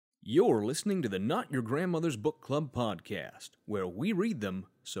You're listening to the Not Your Grandmother's Book Club podcast, where we read them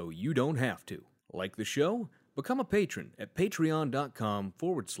so you don't have to. Like the show? Become a patron at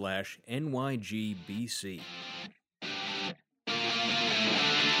patreon.com/NYGBC.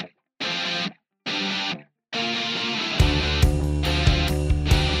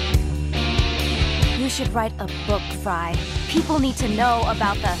 You should write a book, Fry. People need to know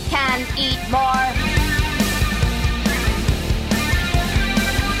about the can eat more.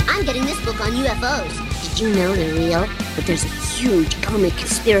 I'm getting this book on UFOs. Did you know they're real? But there's a huge comic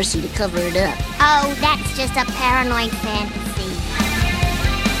conspiracy to cover it up. Oh, that's just a paranoid fantasy.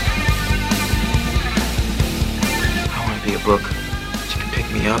 I want to be a book. You can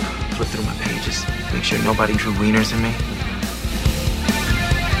pick me up, flip through my pages, make sure nobody drew wieners in me.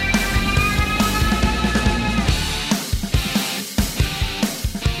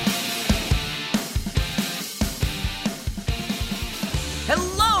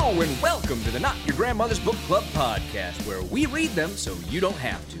 And welcome to the Not Your Grandmother's Book Club podcast, where we read them so you don't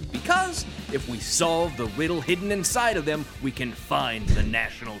have to. Because if we solve the riddle hidden inside of them, we can find the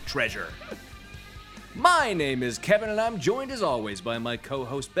national treasure. My name is Kevin, and I'm joined as always by my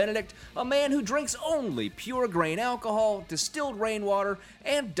co-host Benedict, a man who drinks only pure grain alcohol, distilled rainwater,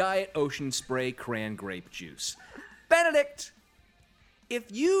 and Diet Ocean Spray cran grape juice. Benedict, if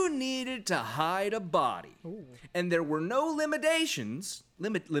you needed to hide a body, and there were no limitations?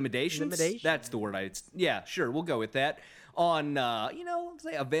 That's the word. Yeah, sure, we'll go with that. On,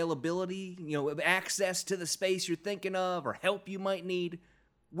 say availability, access to the space you're thinking of, or help you might need,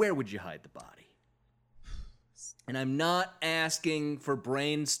 where would you hide the body? And I'm not asking for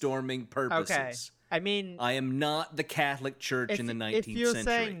brainstorming purposes. Okay. I mean, I am not the Catholic Church in the 19th century. If you're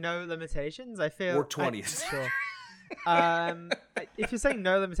saying no limitations, I feel... Or 20th. Sure. If you're saying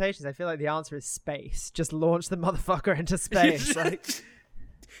no limitations, I feel like the answer is space. Just launch the motherfucker into space.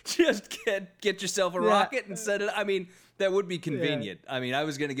 Just get yourself a rocket and set it. I mean, that would be convenient. Yeah. I mean, I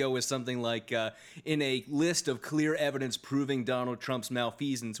was going to go with something like in a list of clear evidence proving Donald Trump's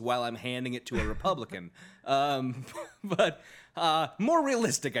malfeasance while I'm handing it to a Republican. But more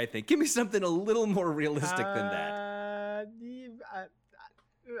realistic, I think. Give me something a little more realistic than that.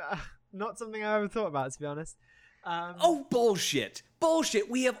 Not something I ever thought about, to be honest. Bullshit.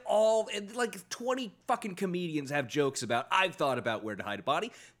 We have all, like 20 fucking comedians have jokes about, I've thought about where to hide a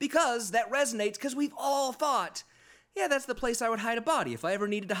body, because that resonates, because we've all thought, yeah, that's the place I would hide a body if I ever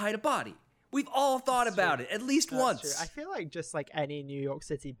needed to hide a body. We've all thought about it, at least once. True. I feel like just like any New York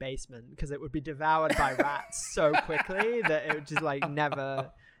City basement, because it would be devoured by rats so quickly that it would just like never,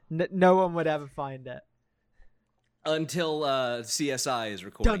 no one would ever find it. Until CSI is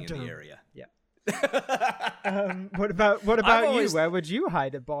recording in the area. Yeah. What about you? Where would you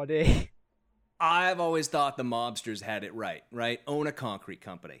hide a body? I've always thought the mobsters had it right? Own a concrete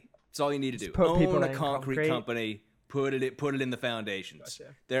company. That's all you need to do. Own a concrete company. Put it in the foundations.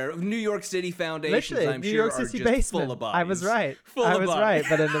 Gotcha. They're New York City foundations. Literally, I'm New sure York are City just basement. Full of bodies. I was right. Right,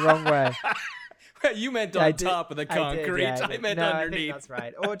 but in the wrong way. You meant on top of the concrete. I meant underneath. I think that's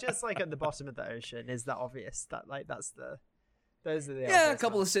right. Or just like at the bottom of the ocean is the obvious. Those are the a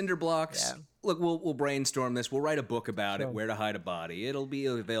couple of cinder blocks. Yeah. Look, we'll brainstorm this. We'll write a book about it, Where to Hide a Body. It'll be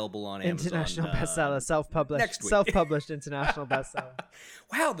available on Amazon. International bestseller, self-published. Next week. Self-published international bestseller.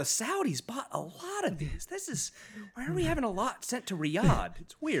 Wow, the Saudis bought a lot of these. Why are we having a lot sent to Riyadh?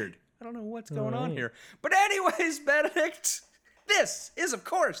 It's weird. I don't know what's going on here. But anyways, Benedict, this is, of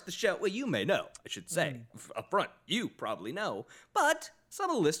course, the show. Well, you may know, I should say. Up front, you probably know. But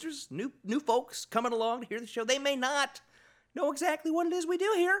some of the listeners, new folks coming along to hear the show, they may not know exactly what it is we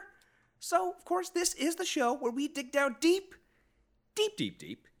do here. So, of course, this is the show where we dig down deep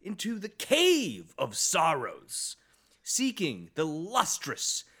into the cave of sorrows, seeking the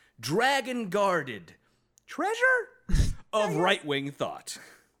lustrous, dragon-guarded treasure of right-wing thought.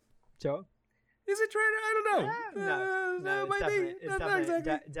 Sure. Is it treasure? I don't know. No,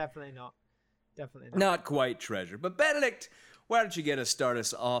 it's definitely not. Definitely not. Not quite treasure. But Benedict, why don't you start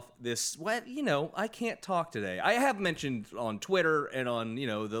us off this? Well, I can't talk today. I have mentioned on Twitter and on,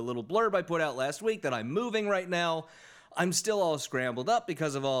 the little blurb I put out last week that I'm moving right now. I'm still all scrambled up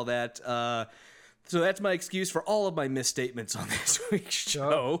because of all that. So that's my excuse for all of my misstatements on this week's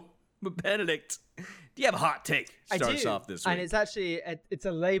show. But Benedict, do you have a hot take to start us off this week? And it's actually, it's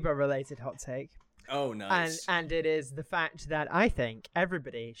a labor-related hot take. Oh, nice. And it is the fact that I think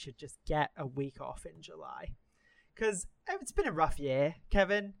everybody should just get a week off in July. Because it's been a rough year,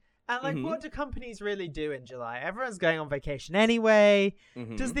 Kevin. And like, what do companies really do in July? Everyone's going on vacation anyway.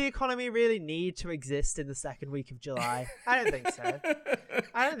 Does the economy really need to exist in the second week of July? I don't think so.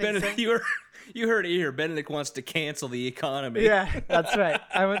 I don't think Benedict, so. you heard it here. Benedict wants to cancel the economy. Yeah, that's right.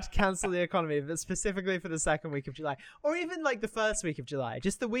 I want to cancel the economy, but specifically for the second week of July. Or even like the first week of July.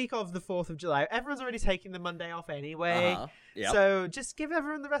 Just the week of the 4th of July. Everyone's already taking the Monday off anyway. Yep. So just give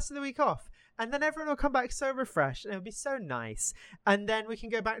everyone the rest of the week off. And then everyone will come back so refreshed, and it'll be so nice. And then we can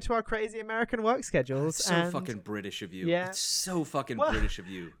go back to our crazy American work schedules. It's so fucking British of you. Yeah. It's so fucking British of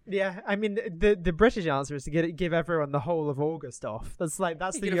you. Yeah, I mean, the British answer is to give everyone the whole of August off. That's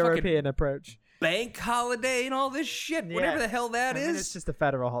the European approach. Bank holiday and all this shit, whatever the hell that is. I mean, it's just a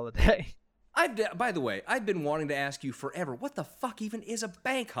federal holiday. By the way, I've been wanting to ask you forever, what the fuck even is a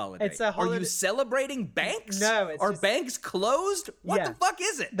bank holiday? It's a holiday. Are you celebrating banks? No. Are banks closed? What the fuck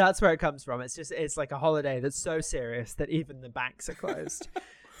is it? That's where it comes from. It's like a holiday that's so serious that even the banks are closed.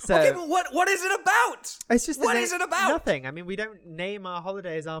 So, okay, but what is it about? It's just what is it about? Nothing. I mean, we don't name our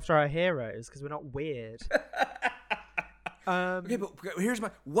holidays after our heroes because we're not weird. Okay, but here's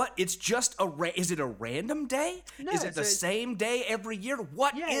it's just is it a random day? No, is it the same day every year?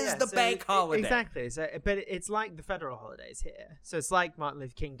 What is the bank holiday? Exactly. So, but it's like the federal holidays here. So it's like Martin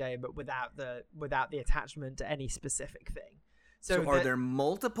Luther King Day, but without the attachment to any specific thing. So are there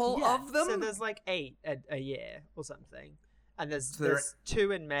multiple of them? So there's like 8 a year or something, and there's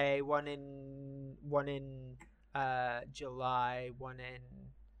 2 in May, one in July, one in.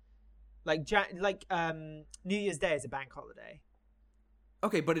 New Year's Day is a bank holiday.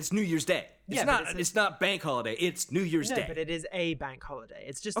 Okay, but it's New Year's Day. It's not bank holiday. It's New Year's Day. But it is a bank holiday.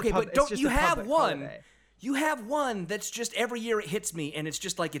 It's just okay. But don't you have one? Holiday. You have one that's just every year it hits me, and it's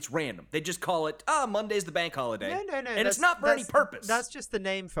just like it's random. They just call it Monday's the bank holiday. No. And it's not for any purpose. That's just the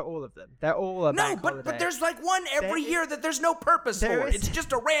name for all of them. They're all a bank holiday. But there's like one every year that there's no purpose for. It's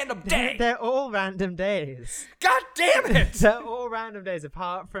just a random day. They're all random days. God damn it! They're all random days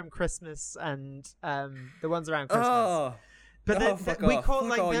apart from Christmas and the ones around Christmas. Oh. But we call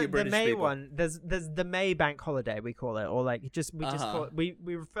the May people. one. There's the May bank holiday we call it, or like just call it, we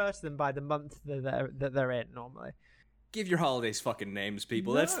refer to them by the month that they're in normally. Give your holidays fucking names,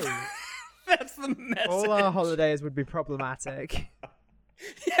 people. No. That's the message. All our holidays would be problematic.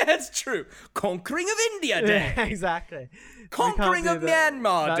 Yeah, it's true. Conquering of India Day. Yeah, exactly. Conquering of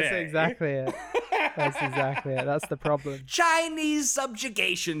Myanmar Day. That's exactly it. That's the problem. Chinese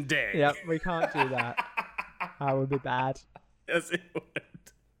Subjugation Day. Yep, we can't do that. That would be bad. Yes, it would.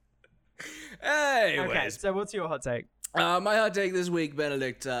 Anyways. Okay, so what's your hot take? My hot take this week,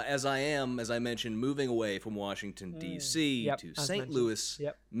 Benedict, as I mentioned, moving away from Washington, D.C. to St. Louis,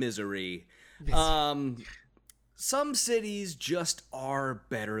 Missouri. Some cities just are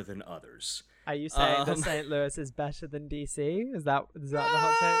better than others. Are you saying that St. Louis is better than D.C.? Is that the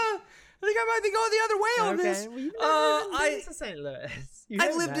hot take? I think I might be going the other way on this. Well, you've never been to St.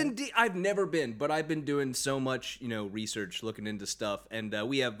 Louis. I've never been, but I've been doing so much, research, looking into stuff, and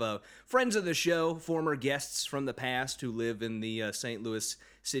we have friends of the show, former guests from the past who live in the St. Louis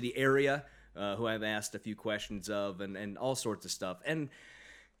city area, who I've asked a few questions of, and all sorts of stuff. And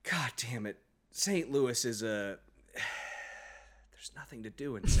God damn it, St. Louis is there's nothing to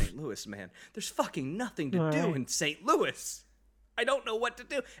do in St. Louis, man. There's fucking nothing to do in St. Louis. I don't know what to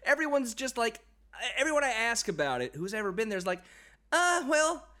do. Everyone's just like, everyone I ask about it, who's ever been there, is like,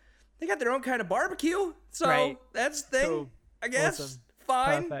 well, they got their own kind of barbecue, so that's the thing, cool. I guess. Awesome.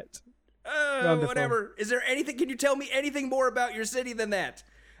 Fine. Perfect. Whatever. Is there anything, can you tell me anything more about your city than that?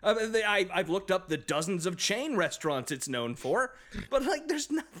 I've looked up the dozens of chain restaurants it's known for, but like,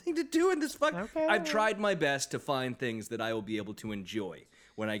 there's nothing to do in this Okay. I've tried my best to find things that I will be able to enjoy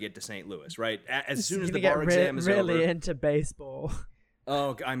when I get to St. Louis, right? As soon as the bar exam is over. Really into baseball.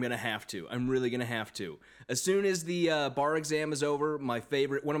 Oh, I'm going to have to. I'm really going to have to. As soon as the bar exam is over,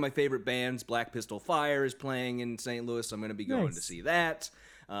 one of my favorite bands, Black Pistol Fire, is playing in St. Louis. I'm going to be going to see that.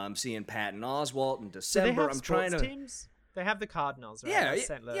 I'm seeing Patton Oswalt in December. Do they have teams? They have the Cardinals, right? Yeah,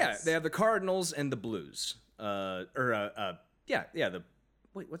 St. Louis. Yeah, they have the Cardinals and the Blues.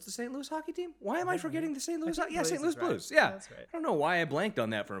 Wait, what's the St. Louis hockey team? Why am I forgetting the St. Louis hockey? Yeah, St. Louis Blues. Right. Yeah, that's right. I don't know why I blanked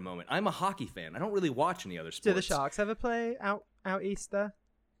on that for a moment. I'm a hockey fan. I don't really watch any other sports. Do the Sharks ever play out east there?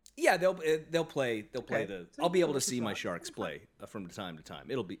 Yeah, they'll play. I'll be able to see my Sharks play from time to time.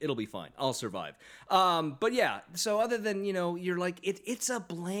 It'll be fine. I'll survive. But yeah. So other than you're like it's a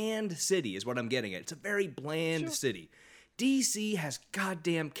bland city is what I'm getting at. It's a very bland city. DC has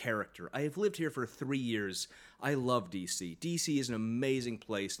goddamn character. I have lived here for 3 years. I love DC. DC is an amazing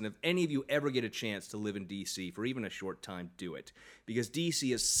place, and if any of you ever get a chance to live in DC for even a short time, do it. Because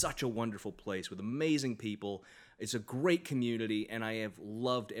DC is such a wonderful place with amazing people. It's a great community, and I have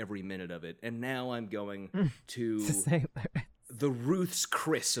loved every minute of it. And now I'm going to the Ruth's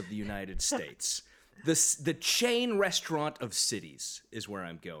Chris of the United States. The chain restaurant of cities is where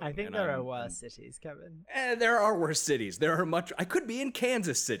I'm going. I think there are worse cities, Kevin. There are worse cities. There are much. I could be in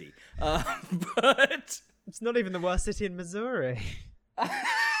Kansas City, but it's not even the worst city in Missouri.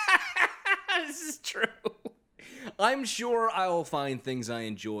 This is true. I'm sure I'll find things I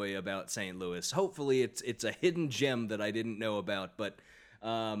enjoy about St. Louis. Hopefully, it's a hidden gem that I didn't know about, but.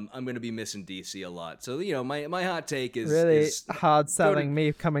 I'm going to be missing DC a lot. So, my hot take is... Really hard selling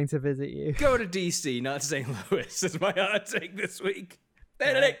me coming to visit you. Go to DC, not St. Louis, is my hot take this week.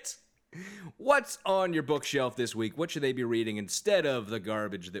 Benedict, what's on your bookshelf this week? What should they be reading instead of the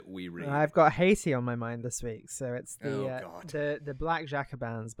garbage that we read? I've got Haiti on my mind this week. So it's the Black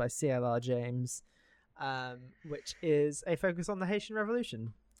Jacobins by C.L.R. James, which is a focus on the Haitian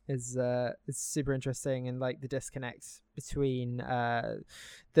Revolution. Is super interesting, and like the disconnect between the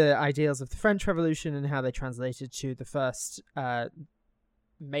ideals of the French Revolution and how they translated to the first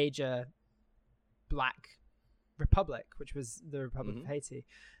major Black republic, which was the Republic of Haiti.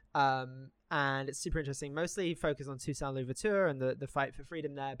 And it's super interesting. Mostly focused on Toussaint Louverture and the fight for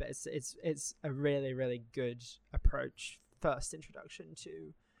freedom there, but it's a really, really good approach. First introduction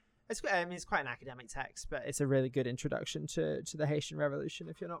to. It's quite an academic text, but it's a really good introduction to the Haitian Revolution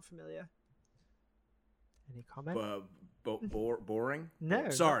if you're not familiar. Any comment? Boring? No,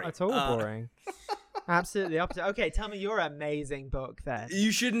 sorry. Not at all boring. Absolutely opposite. Okay, tell me your amazing book then.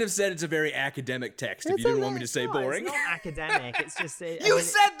 You shouldn't have said it's a very academic text if you didn't want me to say boring. It's not academic. It's just... said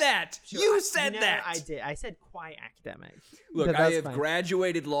that! Sure, you said that! I did. I said quite academic. Look, I have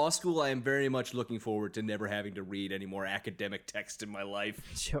graduated law school. I am very much looking forward to never having to read any more academic text in my life.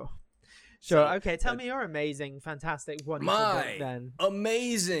 Sure. Okay, tell me your amazing, fantastic, wonderful book then. My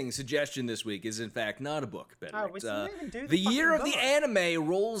amazing suggestion this week is, in fact, not a book, Benedict. We didn't even do the year of the anime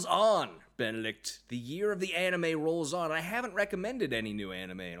rolls on, Benedict. The year of the anime rolls on. I haven't recommended any new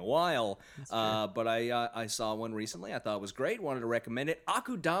anime in a while, but I saw one recently. I thought it was great. Wanted to recommend it.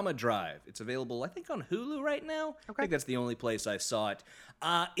 Akudama Drive. It's available, I think, on Hulu right now. Okay. I think that's the only place I saw it.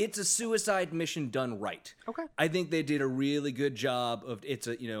 It's a suicide mission done right. Okay. I think they did a really good job of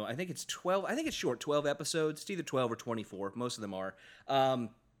I think it's 12. I think it's short, 12 episodes. It's either 12 or 24. Most of them are. And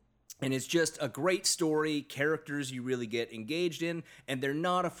it's just a great story, characters you really get engaged in, and they're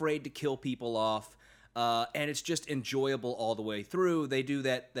not afraid to kill people off. And it's just enjoyable all the way through. They do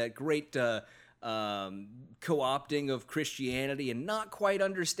that great co-opting of Christianity and not quite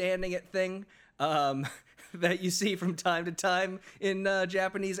understanding it thing. That you see from time to time in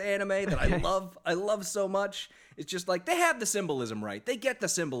Japanese anime that I love so much. It's just like they have the symbolism right. They get the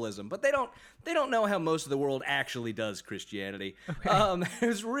symbolism, but they don't know how most of the world actually does Christianity. Okay. It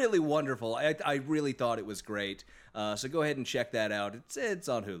was really wonderful. I really thought it was great. So go ahead and check that out. It's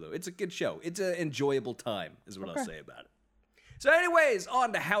on Hulu. It's a good show. It's an enjoyable time is what I'll say about it. So anyways,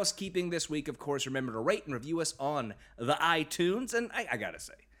 on to housekeeping this week. Of course, remember to rate and review us on the iTunes. And I gotta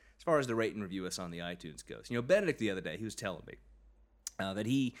say, as far as the rate and review us on the iTunes goes, Benedict the other day, he was telling me that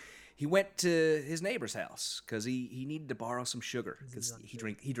he went to his neighbor's house because he needed to borrow some sugar because he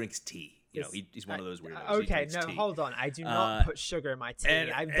drinks tea. He's one of those weirdos. Okay, tea. Hold on. I do not put sugar in my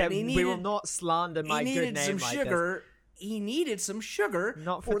tea. We will not slander my good name like this. He needed some sugar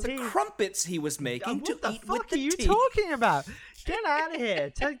for the crumpets he was making to eat with the tea. What the fuck are you talking about? Get out of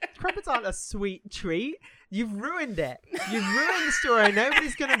here. Crumpets aren't a sweet treat. You've ruined it. You've ruined the story.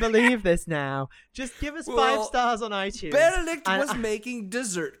 Nobody's going to believe this now. Just give us 5 stars on iTunes. Benedict was making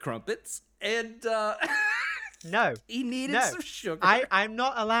dessert crumpets, and no, he needed some sugar. I'm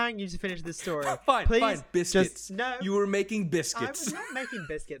not allowing you to finish this story. Fine, please. Biscuits. No, you were making biscuits. I was not making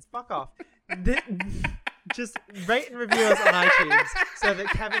biscuits. Fuck off. Just rate and review us on iTunes so that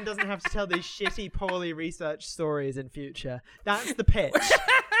Kevin doesn't have to tell these shitty, poorly researched stories in future. That's the pitch.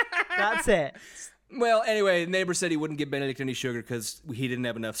 That's it. Well, anyway, the neighbor said he wouldn't give Benedict any sugar because he didn't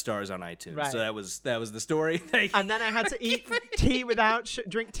have enough stars on iTunes. Right. So that was the story. And then I had to eat drink tea without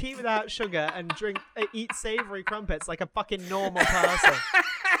sugar and eat savory crumpets like a fucking normal person.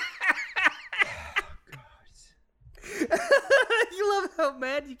 You love how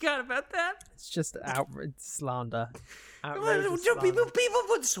mad you got about that? It's just outright slander. People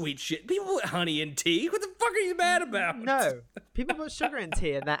put sweet shit. People put honey in tea. What the fuck are you mad about? No, people put sugar in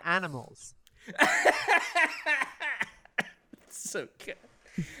tea and they're animals. So good.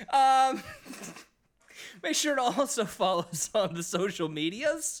 Make sure to also follow us on the social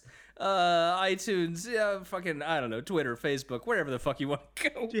medias. iTunes, I don't know, Twitter, Facebook, wherever the fuck you want to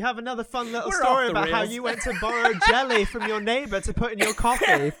go. Do you have another fun little story about how you went to borrow jelly from your neighbor to put in your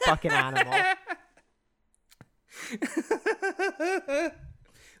coffee, fucking animal?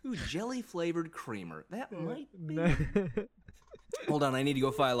 Ooh, jelly-flavored creamer. That might be... Hold on, I need to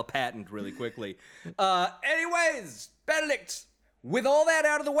go file a patent really quickly. Anyways, Benedict, with all that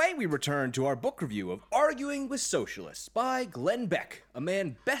out of the way, we return to our book review of Arguing with Socialists by Glenn Beck, a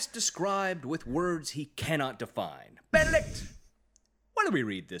man best described with words he cannot define. Benedict, what did we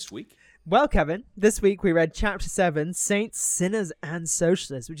read this week? Well, Kevin, this week we read Chapter 7, Saints, Sinners, and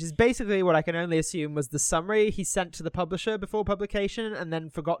Socialists, which is basically what I can only assume was the summary he sent to the publisher before publication and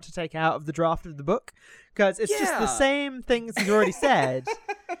then forgot to take out of the draft of the book. Because it's just the same things he's already said,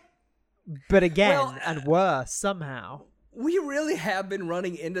 but again, and worse somehow. We really have been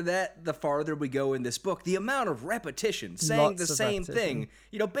running into that the farther we go in this book. The amount of repetition, saying the same thing,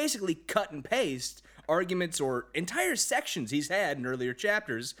 basically cut and paste arguments or entire sections he's had in earlier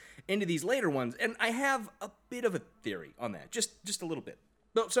chapters into these later ones. And I have a bit of a theory on that, just a little bit.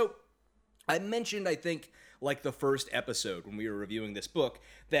 So I mentioned, I think, like the first episode when we were reviewing this book,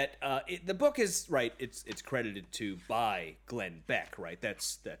 that the book is, right, it's credited to by Glenn Beck, right?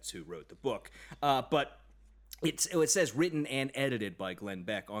 That's who wrote the book. But it says written and edited by Glenn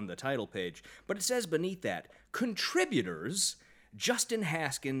Beck on the title page, but it says beneath that, contributors Justin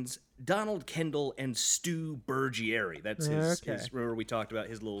Haskins, Donald Kendall, and Stu Bergieri. That's his remember we talked about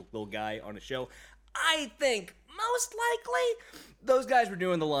his little guy on a show? I think most likely those guys were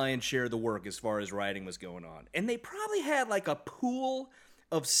doing the lion's share of the work as far as writing was going on. And they probably had like a pool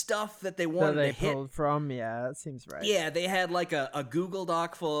of stuff that they wanted to hit. Pulled from, that seems right. Yeah, they had like a Google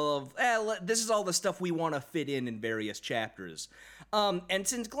Doc full of, this is all the stuff we want to fit in various chapters. And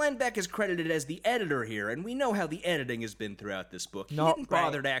since Glenn Beck is credited as the editor here, and we know how the editing has been throughout this book, he didn't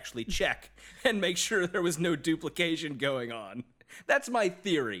bother to actually check and make sure there was no duplication going on. That's my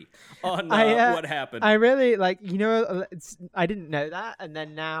theory on what happened. I really, I didn't know that, and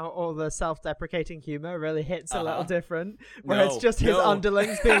then now all the self-deprecating humor really hits a little different, where it's just his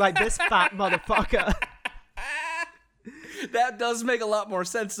underlings being like, this fat motherfucker. That does make a lot more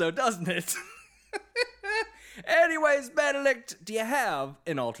sense, though, doesn't it? Anyways, Benedict, do you have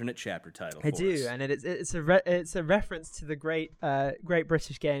an alternate chapter title for us? I do, and it's a reference to the great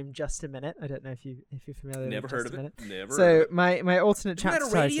British game Just a Minute. I don't know if you're familiar with Never heard of it. Never. So my alternate chapter title.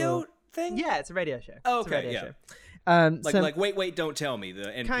 Is that a radio thing? Yeah, it's a radio show. Oh, okay, it's a radio show. Like wait, don't tell me, the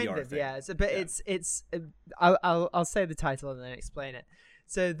NPR kind of, thing. yeah. So, but it's I'll say the title and then explain it.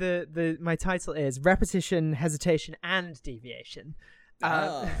 So my title is Repetition, Hesitation, and Deviation.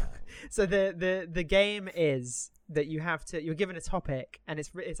 So the game is that you're given a topic, and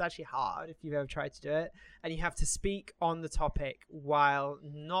it's actually hard if you've ever tried to do it, and you have to speak on the topic while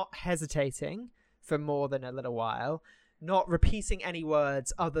not hesitating for more than a little while, not repeating any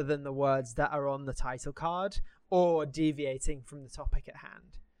words other than the words that are on the title card, or deviating from the topic at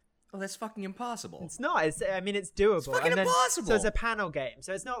hand. Oh, that's fucking impossible. It's not. It's doable. It's fucking impossible. So it's a panel game.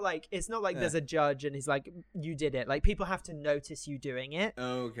 So it's not like there's a judge and he's like, you did it. Like, people have to notice you doing it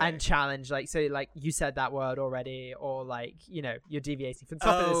and challenge. Like, so like you said that word already, or like, you're deviating from the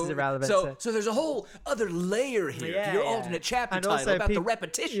topic. This is irrelevant. So there's a whole other layer here to your alternate chapter and title about the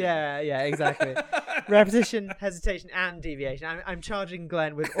repetition. Yeah, exactly. Repetition, hesitation, and deviation. I'm charging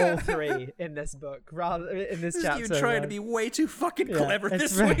Glenn with all three in this book, rather in this chapter. You're trying to be way too fucking clever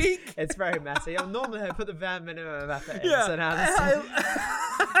this week. It's very messy. Normally I put the bare minimum of effort in. Yeah, so now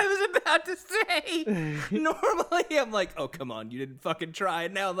I was about to say, normally I'm like, oh, come on, you didn't fucking try.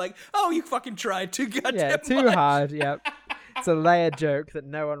 And now I'm like, oh, you fucking tried too goddamn much. Too hard, yep. It's a layered joke that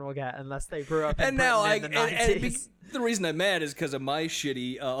no one will get unless they grew up in Britain in the 90s. The reason I'm mad is because of my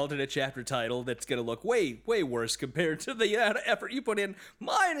shitty alternate chapter title that's going to look way, way worse compared to the effort you put in.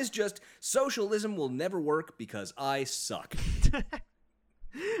 Mine is just, Socialism Will Never Work Because I Suck.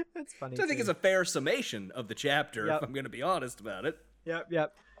 That's funny. So I think it's a fair summation of the chapter, if I'm going to be honest about it.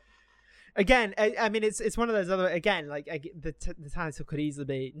 Yep. Again, I mean, it's one of those other, again, like the title could easily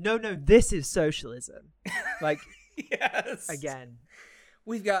be, no, this is socialism. Like, yes. Again.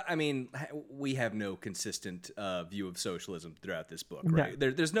 We have no consistent view of socialism throughout this book, right?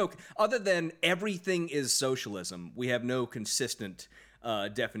 No. There's no, other than everything is socialism, we have no consistent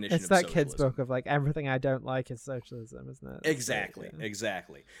definition of socialism. It's that kid's book of like, everything I don't like is socialism, isn't it?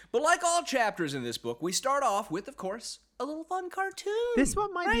 Exactly. But like all chapters in this book, we start off with, of course, a little fun cartoon. This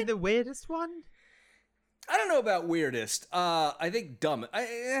one might be the weirdest one. I don't know about weirdest. I think dumb.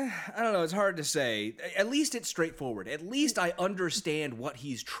 I don't know. It's hard to say. At least it's straightforward. At least I understand what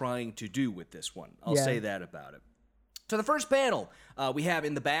he's trying to do with this one. I'll say that about it. So the first panel, we have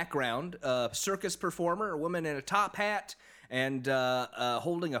in the background a circus performer, a woman in a top hat, and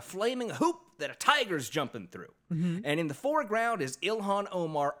holding a flaming hoop that a tiger's jumping through. Mm-hmm. And in the foreground is Ilhan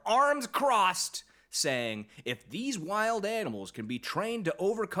Omar, arms crossed, saying, if these wild animals can be trained to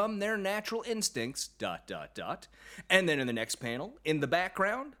overcome their natural instincts, ... And then in the next panel, in the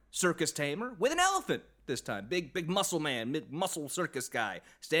background, circus tamer with an elephant this time. Big muscle man, big muscle circus guy,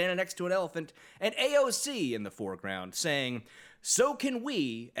 standing next to an elephant. And AOC in the foreground saying, so can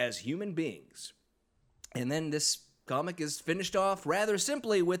we as human beings. And then this comic is finished off rather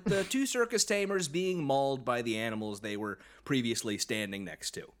simply with the two circus tamers being mauled by the animals they were previously standing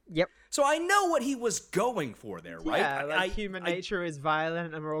next to. Yep. So I know what he was going for there, right? Yeah, human nature is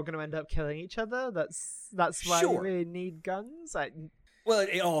violent and we're all going to end up killing each other. That's why we need guns. Well,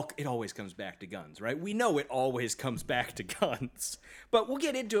 it always comes back to guns, right? We know it always comes back to guns. But we'll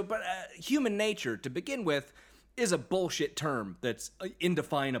get into it. But human nature, to begin with, is a bullshit term that's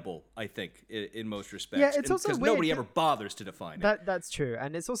indefinable, I think, in most respects. Yeah, it's also weird. Because nobody ever bothers to define it. That's true.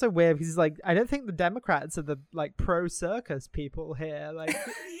 And it's also weird because, I don't think the Democrats are the, pro-circus people here. I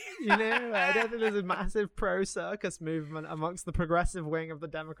don't think there's a massive pro-circus movement amongst the progressive wing of the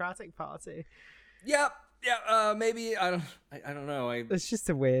Democratic Party. Yep. Yeah, maybe, I don't know. It's just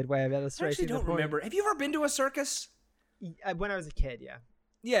a weird way of illustrating I actually don't remember. Have you ever been to a circus? When I was a kid, yeah.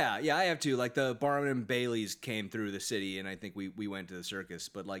 Yeah, I have too. The Barnum and Bailey's came through the city, and I think we went to the circus.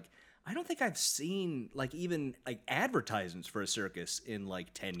 But I don't think I've seen even advertisements for a circus in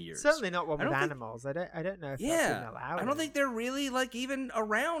 10 years. Certainly not one with animals. I don't know if that's even allowed. I don't think they're really even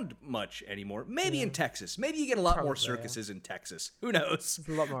around much anymore. Maybe in Texas. Maybe you get a lot more circuses in Texas. Who knows?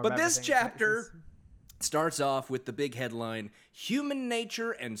 There's a lot more. But this chapter starts off with the big headline: "Human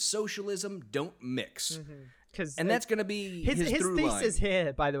nature and socialism don't mix." Mm-hmm. And that's going to be his through line. His thesis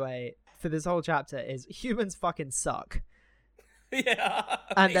here, by the way, for this whole chapter is humans fucking suck. Yeah.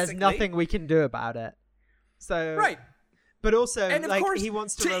 And there's nothing we can do about it. So right. But also, and of course, he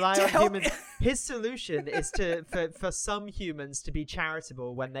wants to rely on humans. His solution is for some humans to be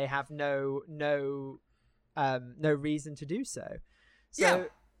charitable when they have no reason to do so. So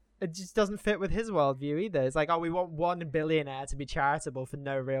it just doesn't fit with his worldview either. It's we want one billionaire to be charitable for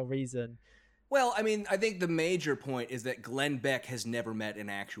no real reason. Well, I mean, I think the major point is that Glenn Beck has never met an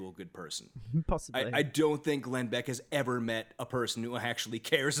actual good person. Possibly. I don't think Glenn Beck has ever met a person who actually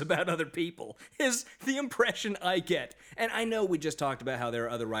cares about other people, is the impression I get. And I know we just talked about how there are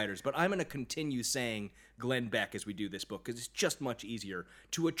other writers, but I'm going to continue saying Glenn Beck as we do this book, because it's just much easier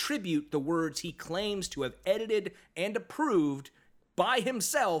to attribute the words he claims to have edited and approved by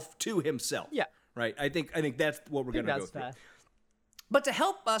himself to himself. Yeah. Right? I think that's what we're going to go through. Fair. But to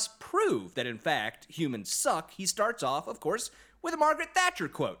help us prove that, in fact, humans suck, he starts off, of course, with a Margaret Thatcher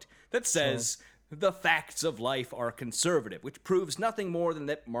quote that says, "The facts of life are conservative," which proves nothing more than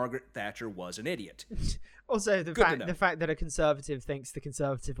that Margaret Thatcher was an idiot. Also, the fact that a conservative thinks the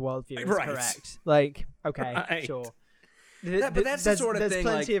conservative worldview is correct. Okay, sure. But that's the sort of thing. There's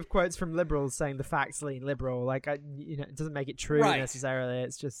plenty of quotes from liberals saying the facts lean liberal. It doesn't make it true necessarily.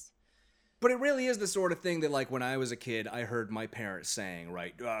 It's just. But it really is the sort of thing that, when I was a kid, I heard my parents saying,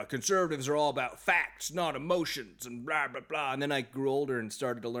 right, conservatives are all about facts, not emotions, and blah, blah, blah. And then I grew older and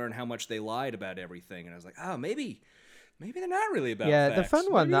started to learn how much they lied about everything. And I was like, oh, maybe they're not really about facts. Yeah, the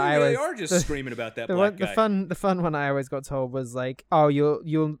fun one that they are just screaming about that black guy. The fun one I always got told was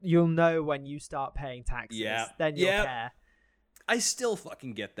you'll know when you start paying taxes. Yeah. Then you'll care. I still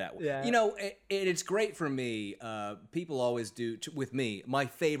fucking get that. Yeah. It's great for me. People always do with me. My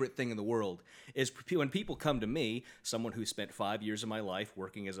favorite thing in the world is when people come to me, someone who spent 5 years of my life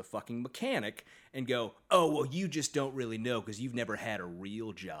working as a fucking mechanic, and go, "Oh, well, you just don't really know because you've never had a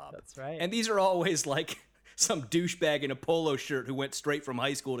real job." That's right. And these are always some douchebag in a polo shirt who went straight from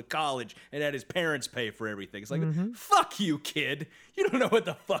high school to college and had his parents pay for everything. It's fuck you, kid. You don't know what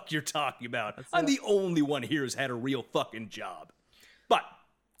the fuck you're talking about. I'm the only one here who's had a real fucking job. But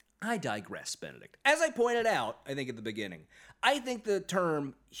I digress, Benedict. As I pointed out, I think at the beginning, I think the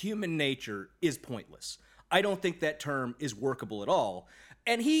term human nature is pointless. I don't think that term is workable at all.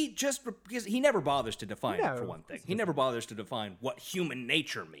 And because he never bothers to define it, for one thing. He never bothers to define what human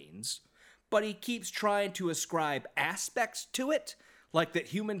nature means. But he keeps trying to ascribe aspects to it, like that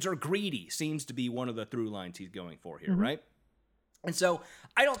humans are greedy seems to be one of the through lines he's going for here, right? And so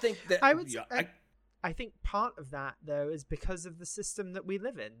I don't think that... I think part of that, though, is because of the system that we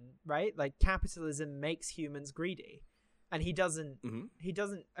live in, right? Capitalism makes humans greedy. And he doesn't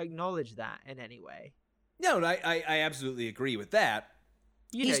acknowledge that in any way. No, I absolutely agree with that.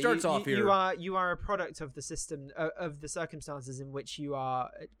 He starts off here. You are a product of the system, of the circumstances in which you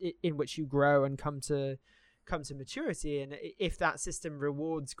grow and come to maturity. And if that system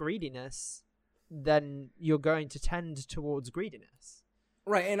rewards greediness, then you're going to tend towards greediness.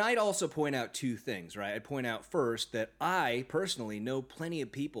 Right, and I'd also point out two things, right? I'd point out first that I personally know plenty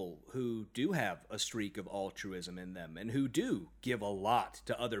of people who do have a streak of altruism in them and who do give a lot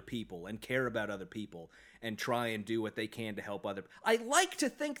to other people and care about other people and try and do what they can to help other. I like to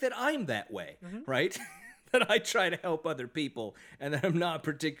think that I'm that way, right? That I try to help other people and that I'm not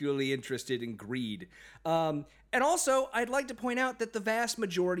particularly interested in greed. And also, I'd like to point out that the vast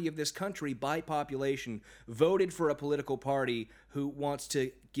majority of this country, by population, voted for a political party who wants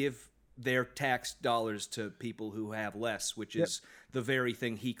to give their tax dollars to people who have less, which is the very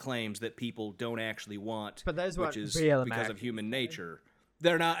thing he claims that people don't actually want, but those which is real because Americans. of human nature.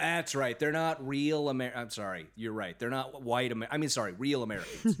 They're not. That's right. They're not real I'm sorry. You're right. They're not real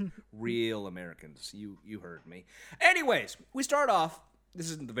Americans. Real Americans. You heard me. Anyways, we start off. This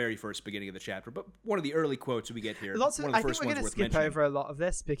isn't the very first beginning of the chapter, but one of the early quotes we get here. I think we're going to skip mentioning. over a lot of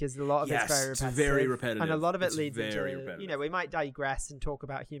this because a lot of it's very repetitive. And a lot of it leads into, repetitive. We might digress and talk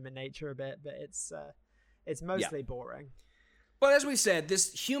about human nature a bit, but it's mostly boring. But as we said,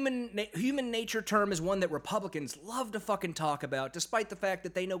 this human nature term is one that Republicans love to fucking talk about, despite the fact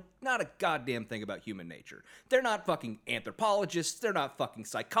that they know not a goddamn thing about human nature. They're not fucking anthropologists. They're not fucking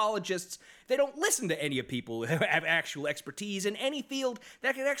psychologists. They don't listen to any of people who have actual expertise in any field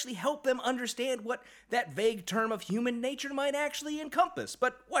that can actually help them understand what that vague term of human nature might actually encompass.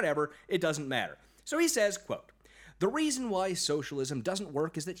 But whatever, it doesn't matter. So he says, quote, "The reason why socialism doesn't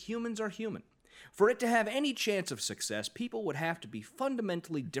work is that humans are human. For it to have any chance of success, people would have to be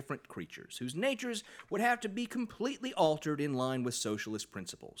fundamentally different creatures, whose natures would have to be completely altered in line with socialist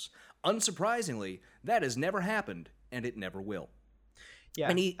principles. Unsurprisingly, that has never happened, and it never will."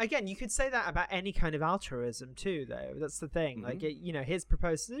 Yeah, and again, you could say that about any kind of altruism too, though. That's the thing. Like, his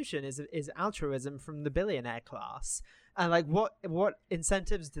proposed solution is altruism from the billionaire class. And like, what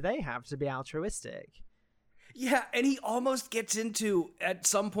incentives do they have to be altruistic? Yeah, and he almost gets into, at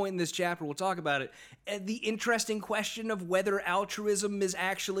some point in this chapter, we'll talk about it, the interesting question of whether altruism is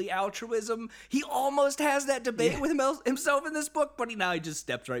actually altruism. He almost has that debate with himself in this book, but he just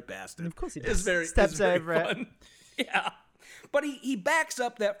steps right past it. And of course he does. Steps over it. Yeah. But he backs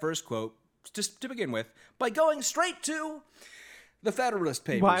up that first quote, just to begin with, by going straight to the Federalist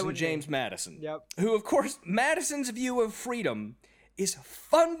Papers and James Madison, who, of course, Madison's view of freedom is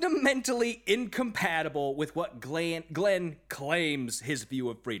fundamentally incompatible with what Glenn claims his view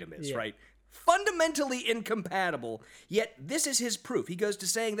of freedom is, right? Fundamentally incompatible, yet this is his proof. He goes to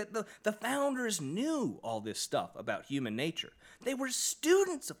saying that the founders knew all this stuff about human nature. They were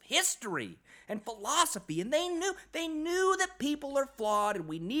students of history and philosophy, and they knew that people are flawed, and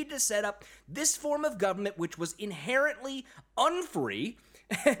we need to set up this form of government which was inherently unfree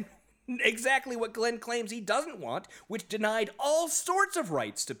and exactly what Glenn claims he doesn't want, which denied all sorts of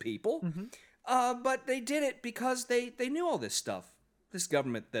rights to people. But they did it because they knew all this stuff. This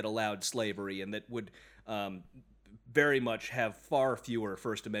government that allowed slavery and that would very much have far fewer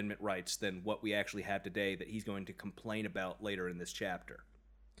First Amendment rights than what we actually have today that he's going to complain about later in this chapter.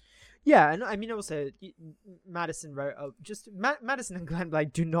 Yeah, and I mean, also, Madison wrote, Madison and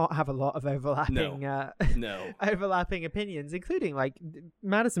Glenn do not have a lot of overlapping overlapping opinions, including,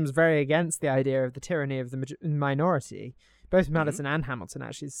 Madison was very against the idea of the tyranny of the minority. Both Madison and Hamilton,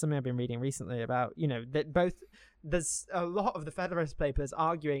 actually, is something I've been reading recently about, that there's a lot of the Federalist Papers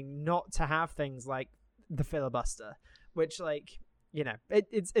arguing not to have things like the filibuster, which,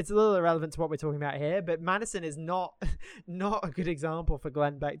 it's a little irrelevant to what we're talking about here, but Madison is not a good example for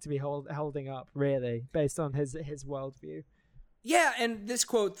Glenn Beck to be holding up, really, based on his worldview. Yeah, and this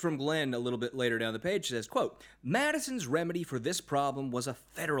quote from Glenn a little bit later down the page says, quote, "Madison's remedy for this problem was a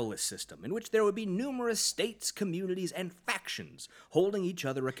federalist system in which there would be numerous states, communities, and factions holding each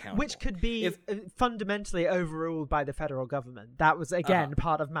other accountable." Which could be fundamentally overruled by the federal government. That was, again,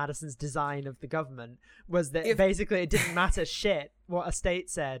 part of Madison's design of the government, was that basically it didn't matter shit what a state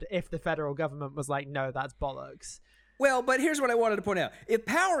said if the federal government was like, no, that's bollocks. Well, but here's what I wanted to point out. If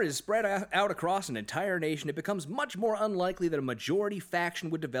power is spread out across an entire nation, it becomes much more unlikely that a majority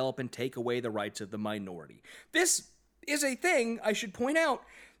faction would develop and take away the rights of the minority. This is a thing, I should point out,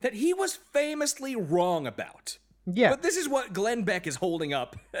 that he was famously wrong about. Yeah. But this is what Glenn Beck is holding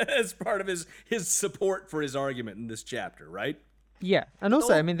up as part of his support for his argument in this chapter, right? Yeah, and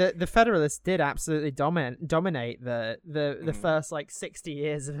also, I mean, the Federalists did absolutely dominate the first, 60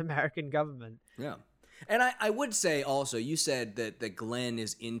 years of American government. Yeah. And I would say also, you said that Glenn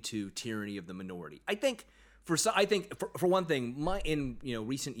is into tyranny of the minority. I think for one thing, in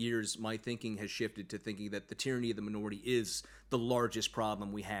recent years, my thinking has shifted to thinking that the tyranny of the minority is the largest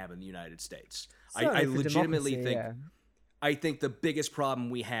problem we have in the United States. I legitimately think. I think the biggest problem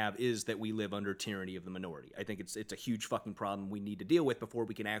we have is that we live under tyranny of the minority. I think it's a huge fucking problem we need to deal with before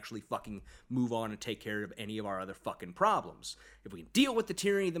we can actually fucking move on and take care of any of our other fucking problems. If we can deal with the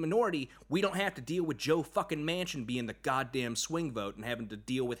tyranny of the minority, we don't have to deal with Joe fucking Manchin being the goddamn swing vote and having to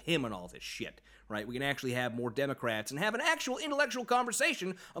deal with him and all this shit, right? We can actually have more Democrats and have an actual intellectual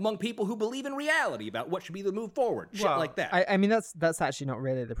conversation among people who believe in reality about what should be the move forward. Shit like that. I mean, that's actually not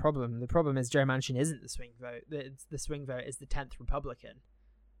really the problem. The problem is Joe Manchin isn't the swing vote. The swing vote is the 10th Republican.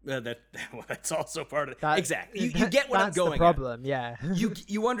 That's also part of it. Exactly. You get what I'm going at. That's the problem, yeah.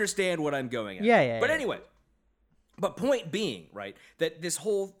 You understand what I'm going at. Yeah. But anyway, but point being, right, that this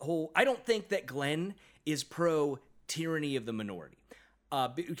whole I don't think that Glenn is pro tyranny of the minority.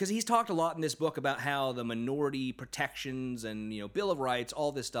 Because he's talked a lot in this book about how the minority protections and, Bill of Rights,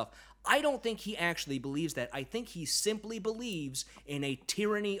 all this stuff. I don't think he actually believes that. I think he simply believes in a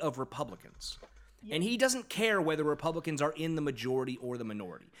tyranny of Republicans. And he doesn't care whether Republicans are in the majority or the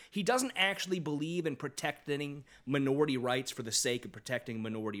minority. He doesn't actually believe in protecting minority rights for the sake of protecting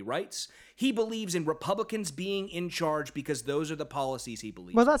minority rights. He believes in Republicans being in charge because those are the policies he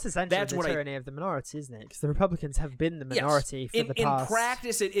believes. Well, that's essentially the tyranny of the minority, isn't it? Because the Republicans have been the minority for the past... In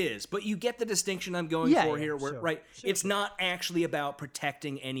practice, it is. But you get the distinction I'm going for here, where, right? It's not actually about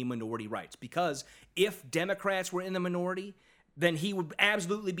protecting any minority rights. Because if Democrats were in the minority, then he would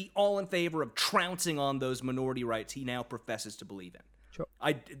absolutely be all in favor of trouncing on those minority rights he now professes to believe in. Sure.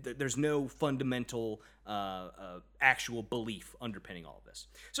 There's no fundamental actual belief underpinning all of this.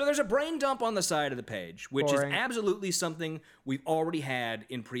 So there's a brain dump on the side of the page, which is absolutely something we've already had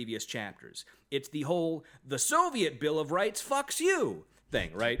in previous chapters. It's the Soviet Bill of Rights fucks you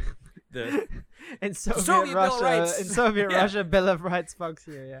thing, right? In Soviet Russia, Bill of Rights fucks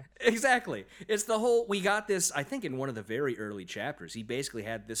you, yeah. Exactly. It's we got this, I think in one of the very early chapters, he basically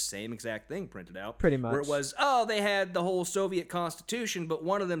had this same exact thing printed out. Pretty much. Where it was, they had the whole Soviet Constitution, but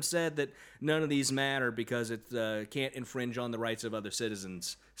one of them said that none of these matter because it can't infringe on the rights of other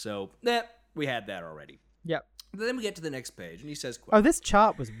citizens. So, we had that already. Yep. But then we get to the next page, and he says, quote, "Oh, this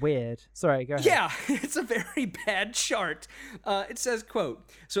chart was weird." Sorry, go ahead. Yeah, it's a very bad chart. It says,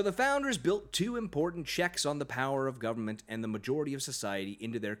 quote, "So the founders built two important checks on the power of government and the majority of society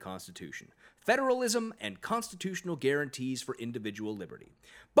into their constitution: federalism and constitutional guarantees for individual liberty.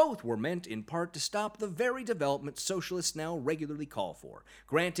 Both were meant in part to stop the very development socialists now regularly call for,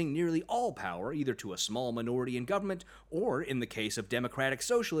 granting nearly all power either to a small minority in government or, in the case of democratic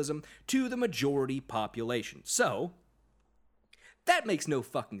socialism, to the majority population." So, that makes no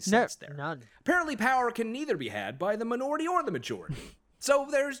fucking sense there. None. Apparently power can neither be had by the minority or the majority. So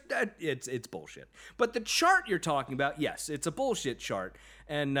there's it's bullshit. But the chart you're talking about, yes, it's a bullshit chart.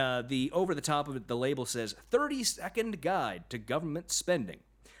 And over the top of it, the label says 30-second guide to government spending.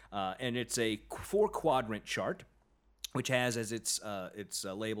 And it's a 4-quadrant chart, which has as its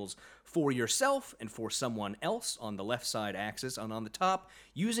labels for yourself and for someone else on the left side axis, and on the top,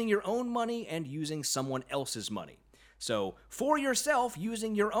 using your own money and using someone else's money. So, for yourself,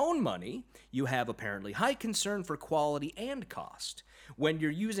 using your own money, you have apparently high concern for quality and cost. When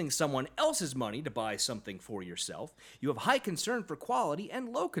you're using someone else's money to buy something for yourself, you have high concern for quality and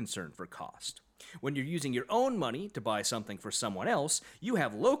low concern for cost. When you're using your own money to buy something for someone else, you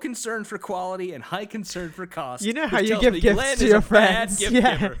have low concern for quality and high concern for cost. You know how you give gifts to your friends.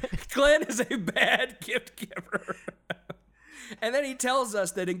 Glenn is a bad gift giver. And then he tells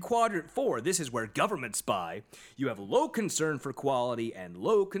us that in quadrant 4, this is where governments buy, you have low concern for quality and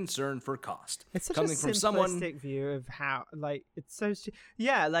low concern for cost. It's such coming a from simplistic view of how, it's so...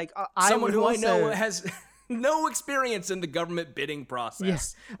 someone who I know has no experience in the government bidding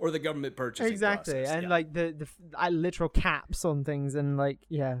process or the government purchasing process. Exactly, and the literal caps on things and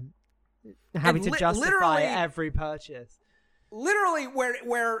having to justify every purchase. Literally,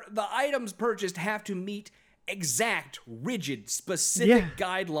 where the items purchased have to meet exact, rigid, specific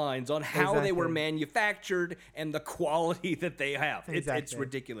guidelines on how they were manufactured and the quality that they have. Exactly. It's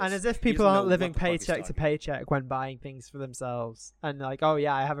ridiculous. And as if people aren't living paycheck to paycheck when buying things for themselves. And I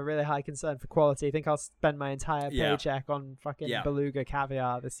have a really high concern for quality. I think I'll spend my entire paycheck on fucking beluga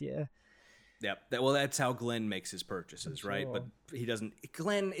caviar this year. Yep. Well, that's how Glenn makes his purchases, right? But he doesn't...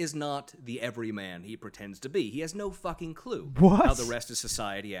 Glenn is not the everyman he pretends to be. He has no fucking clue how the rest of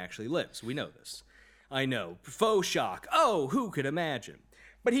society actually lives. We know this. I know. Faux shock. Oh, who could imagine?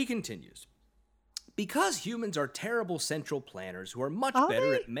 But he continues. Because humans are terrible central planners who are much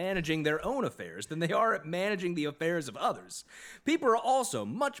better at managing their own affairs than they are at managing the affairs of others, people are also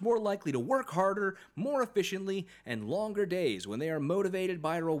much more likely to work harder, more efficiently, and longer days when they are motivated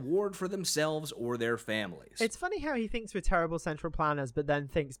by a reward for themselves or their families. It's funny how he thinks we're terrible central planners, but then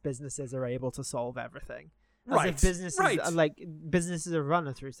thinks businesses are able to solve everything. As if businesses are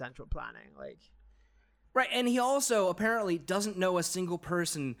run through central planning. Right, and he also apparently doesn't know a single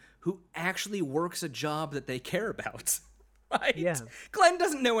person who actually works a job that they care about. Right? Yeah. Glenn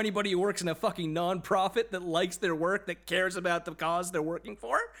doesn't know anybody who works in a fucking nonprofit that likes their work, that cares about the cause they're working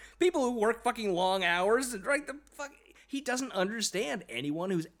for. People who work fucking long hours, right? He doesn't understand anyone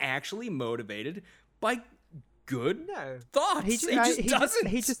who's actually motivated by good thoughts. He just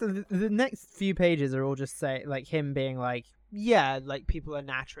doesn't. The next few pages are all just him being like, yeah, like people are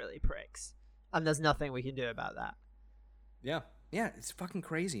naturally pricks. And there's nothing we can do about that. Yeah, it's fucking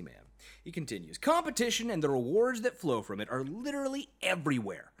crazy, man. He continues, competition and the rewards that flow from it are literally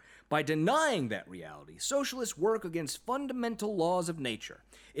everywhere. By denying that reality, socialists work against fundamental laws of nature.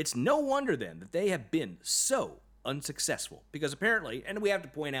 It's no wonder, then, that they have been so unsuccessful. Because apparently, and we have to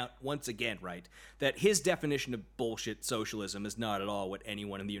point out once again, right, that his definition of bullshit socialism is not at all what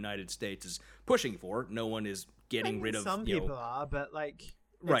anyone in the United States is pushing for. No one is getting rid of... Some people are, but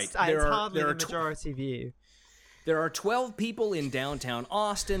right. It's hardly the majority view. There are 12 people in downtown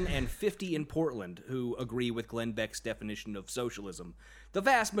Austin and 50 in Portland who agree with Glenn Beck's definition of socialism. The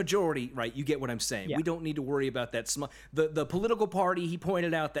vast majority, right, you get what I'm saying. Yeah. We don't need to worry about that. The political party he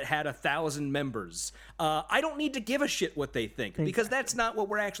pointed out that had 1,000 members. I don't need to give a shit what they think, because that's not what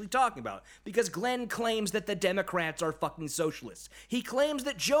we're actually talking about. Because Glenn claims that the Democrats are fucking socialists. He claims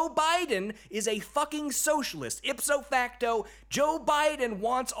that Joe Biden is a fucking socialist. Ipso facto, Joe Biden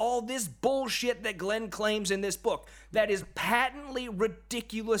wants all this bullshit that Glenn claims in this book. That is patently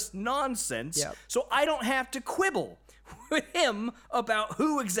ridiculous nonsense. Yep. So I don't have to quibble with him about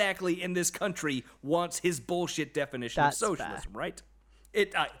who exactly in this country wants his bullshit definition of socialism, right?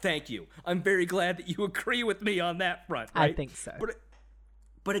 Thank you. I'm very glad that you agree with me on that front, right? I think so.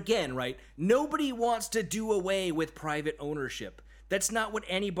 But again, right, nobody wants to do away with private ownership. That's not what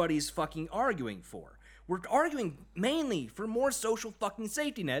anybody's fucking arguing for. We're arguing mainly for more social fucking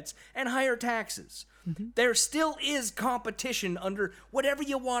safety nets and higher taxes. Mm-hmm. There still is competition under whatever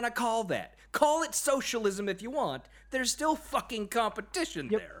you want to call that. Call it socialism if you want. There's still fucking competition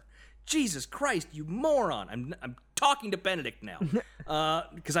there. Jesus Christ, you moron. I'm talking to Benedict now.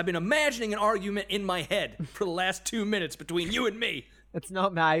 Because I've been imagining an argument in my head for the last 2 minutes between you and me. It's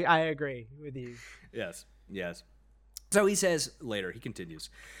not me. I agree with you. Yes. So he says later, he continues,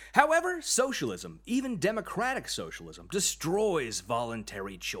 however, socialism, even democratic socialism, destroys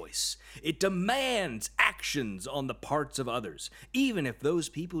voluntary choice. It demands actions on the parts of others, even if those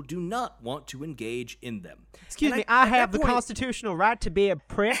people do not want to engage in them. Excuse me, I have the constitutional right to be a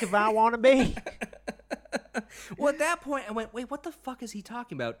prick if I want to be. Well, at that point, I went, wait, what the fuck is he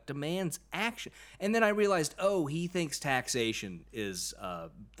talking about? Demands action. And then I realized, he thinks taxation is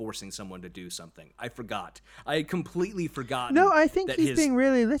forcing someone to do something. I forgot. I had completely forgotten. No, I think he's being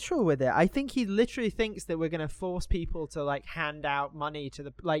really literal with it. I think he literally thinks that we're going to force people to, hand out money to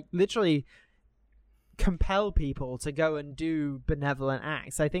the... literally compel people to go and do benevolent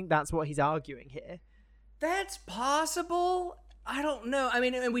acts. I think that's what he's arguing here. That's possible. I don't know. I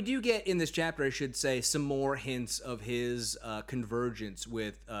mean, and we do get in this chapter, I should say, some more hints of his convergence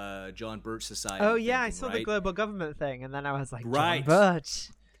with John Birch Society. Oh, yeah, I saw the global government thing, and then I was like, right. John Birch.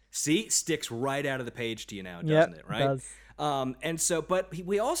 See? Sticks right out of the page to you now, doesn't it? Right? It does. And so, but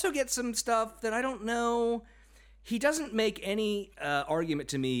we also get some stuff that I don't know. He doesn't make any argument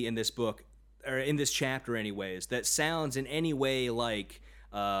to me in this book, or in this chapter anyways, that sounds in any way like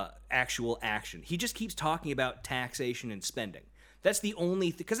actual action. He just keeps talking about taxation and spending. That's the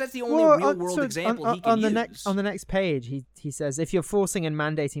only because that's the only real-world example he can use. On the next page, he says, if you're forcing and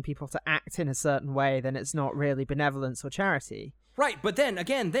mandating people to act in a certain way, then it's not really benevolence or charity. Right, but then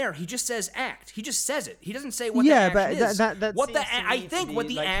again, he just says act. He just says it. He doesn't say what the action is. I think what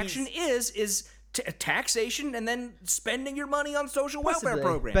the action is taxation and then spending your money on social welfare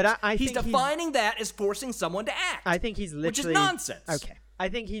programs. But he's defining that as forcing someone to act. I think he's literally... Which is nonsense. Okay. I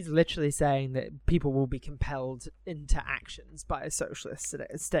think he's literally saying that people will be compelled into actions by a socialist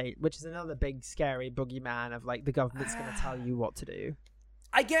state, which is another big, scary boogeyman of, the government's going to tell you what to do.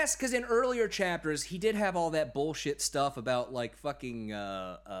 I guess because in earlier chapters, he did have all that bullshit stuff about, fucking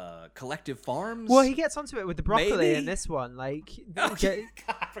collective farms. Well, he gets onto it with the broccoli in this one. But he's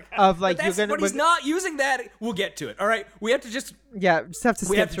not using that. We'll get to it. All right? We have to just... Yeah, just have to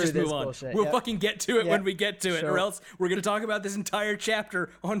skip through this move on. Bullshit. We'll fucking get to it when we get to it, or else we're going to talk about this entire chapter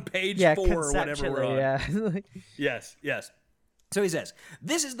on page 4 or whatever we're on. Yes. So he says,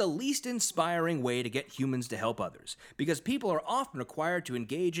 this is the least inspiring way to get humans to help others, because people are often required to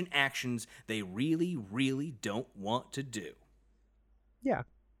engage in actions they really, really don't want to do. Yeah.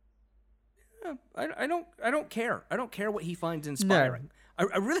 I don't care. I don't care what he finds inspiring. No.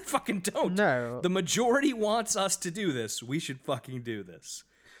 I really fucking don't. No. The majority wants us to do this. We should fucking do this.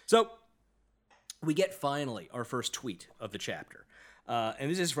 So we get finally our first tweet of the chapter. And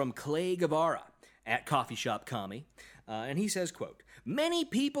this is from Clay Guevara at Coffee Shop Commie. And he says, quote, "Many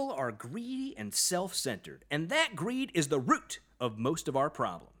people are greedy and self-centered, and that greed is the root of most of our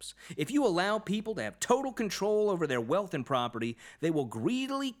problems. If you allow people to have total control over their wealth and property, they will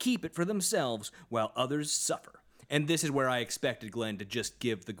greedily keep it for themselves while others suffer." And this is where I expected Glenn to just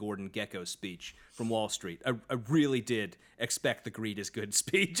give the Gordon Gekko speech from Wall Street. I really did expect the greed is good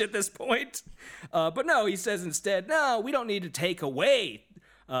speech at this point. But no, he says instead, no, we don't need to take away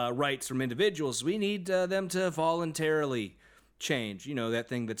rights from individuals. We need them to voluntarily change, that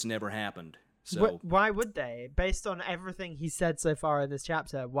thing that's never happened. So why would they? Based on everything he said so far in this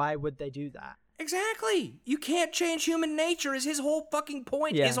chapter, why would they do that? Exactly. You can't change human nature is his whole fucking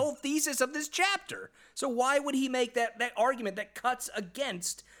point, his whole thesis of this chapter. So why would he make that argument that cuts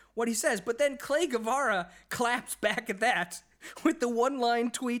against what he says? But then Clay Guevara claps back at that with the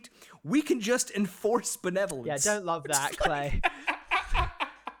one-line tweet, "We can just enforce benevolence." Yeah, don't love that, Clay.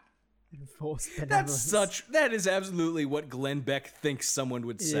 Enforce benevolence. That is absolutely what Glenn Beck thinks someone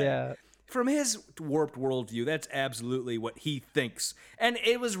would say. Yeah. From his warped worldview, that's absolutely what he thinks. And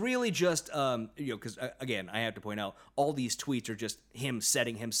it was really just, because, again, I have to point out, all these tweets are just him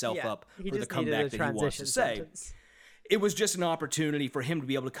setting himself up for the comeback that he wants to say. It was just an opportunity for him to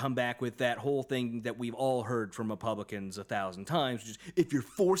be able to come back with that whole thing that we've all heard from Republicans 1,000 times. Just, if you're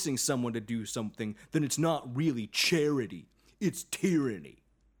forcing someone to do something, then it's not really charity. It's tyranny.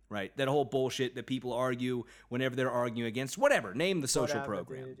 Right, that whole bullshit that people argue whenever they're arguing against whatever. Name the social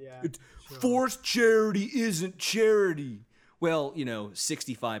program. Dude, yeah. Forced charity isn't charity. Well,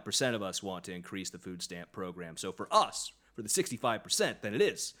 65% of us want to increase the food stamp program. So for us, for the 65%, then it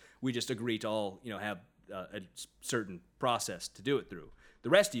is. We just agree to all, have a certain process to do it through. The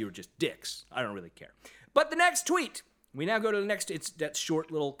rest of you are just dicks. I don't really care. But the next tweet. We now go to the next. It's that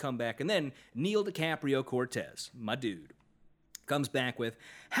short little comeback, and then Neil DiCaprio Cortez, my dude, comes back with,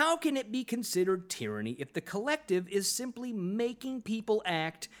 "How can it be considered tyranny if the collective is simply making people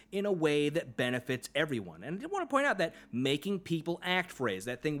act in a way that benefits everyone?" And I did want to point out that making people act phrase,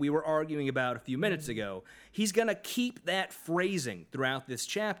 that thing we were arguing about a few minutes ago, he's going to keep that phrasing throughout this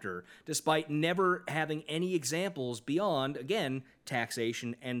chapter, despite never having any examples beyond, again,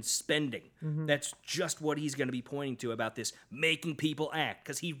 taxation and spending. That's just what he's going to be pointing to about this making people act,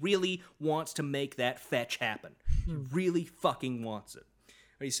 because he really wants to make that fetch happen. He really fucking wants it.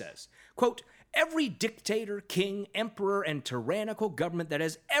 He says, quote, "Every dictator, king, emperor, and tyrannical government that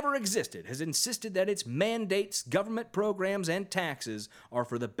has ever existed has insisted that its mandates, government programs, and taxes are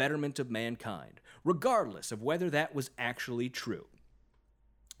for the betterment of mankind, regardless of whether that was actually true."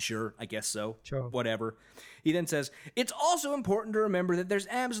 Sure, I guess so. Sure. Whatever. He then says, "It's also important to remember that there's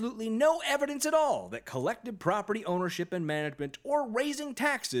absolutely no evidence at all that collective property ownership and management or raising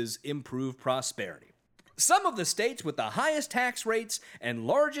taxes improve prosperity. Some of the states with the highest tax rates and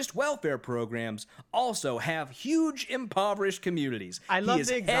largest welfare programs also have huge impoverished communities." I love he is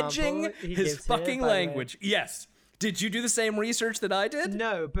the example hedging he his gives here, fucking by the way. language. Yes. Did you do the same research that I did?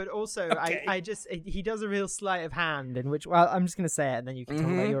 No, but also Okay. he does a real sleight of hand in which, well, I'm just going to say it and then you can talk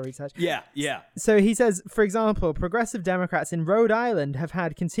about your research. Yeah. So he says, for example, progressive Democrats in Rhode Island have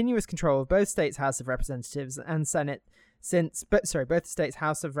had continuous control of both states' House of Representatives and Senate both states'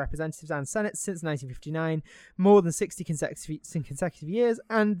 House of Representatives and Senate since 1959, more than 60 consecutive years,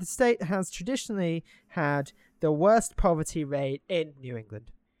 and the state has traditionally had the worst poverty rate in New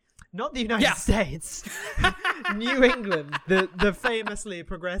England. Not the United States. New England, the famously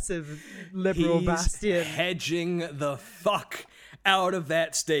progressive liberal bastion. Hedging the fuck out of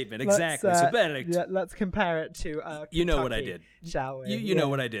that statement. Exactly. So Benedict, let's compare it to Kentucky, you know what I did. Shall we? You know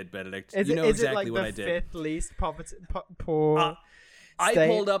what I did, Benedict. Is you know it exactly like what the I did. fifth least poor I state?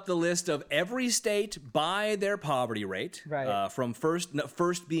 pulled up the list of every state by their poverty rate, Right. From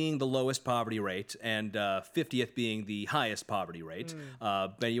first being the lowest poverty rate and 50th being the highest poverty rate.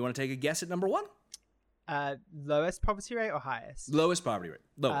 Ben, you want to take a guess at number one? Lowest poverty rate or highest? Lowest poverty rate.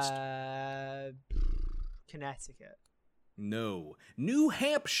 Lowest. Connecticut. No. New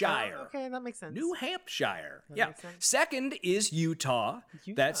Hampshire. Oh, okay, that makes sense. New Hampshire. That Yeah. makes sense. Second is Utah.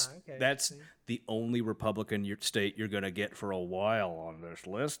 That's okay, that's interesting. the only Republican state you're going to get for a while on this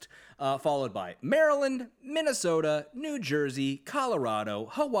list. Followed by Maryland, Minnesota, New Jersey, Colorado,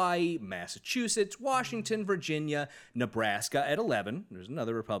 Hawaii, Massachusetts, Washington, Virginia, Nebraska at 11. There's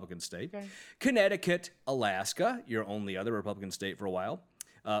another Republican state. Okay. Connecticut, Alaska, your only other Republican state for a while.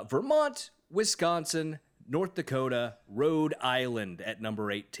 Vermont, Wisconsin, North Dakota, Rhode Island at number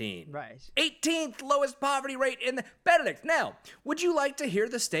 18. Right. 18th lowest poverty rate in the... Benedict, now, would you like to hear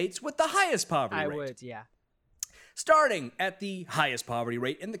the states with the highest poverty rate? I would, yeah. Starting at the highest poverty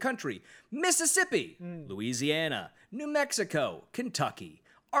rate in the country, Mississippi, Louisiana, New Mexico, Kentucky,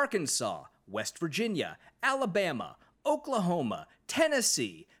 Arkansas, West Virginia, Alabama, Oklahoma,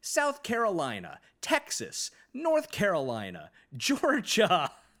 Tennessee, South Carolina, Texas, North Carolina,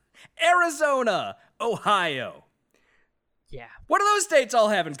 Georgia, Arizona, Ohio. Yeah. What do those states all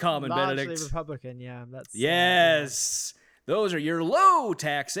have in common, Largely Benedict? Republican, yeah. That's Yes. Those are your low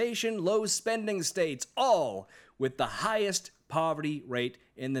taxation, low spending states, all with the highest poverty rate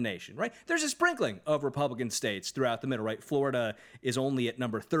in the nation, right? There's a sprinkling of Republican states throughout the middle, right? Florida is only at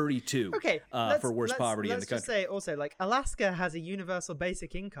number 32 for worst poverty in the country. Let's just say also, like, Alaska has a universal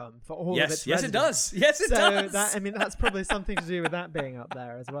basic income for all of its Yes, it does. Yes, it does. That's probably something to do with that being up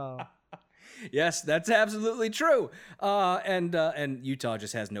there as well. Yes, that's absolutely true. And Utah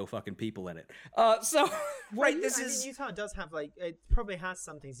just has no fucking people in it. Utah does have, like, it probably has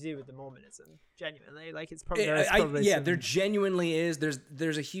something to do with the Mormonism. Genuinely, like, it's probably there genuinely is.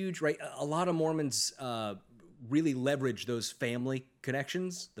 There's a huge a lot of Mormons really leverage those family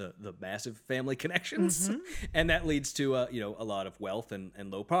connections, the massive family connections, and that leads to a lot of wealth and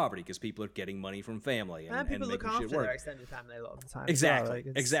low poverty because people are getting money from family and people making look after shit work. their extended family a lot of the time.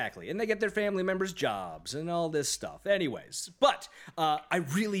 Exactly, and they get their family members jobs and all this stuff. Anyways, but I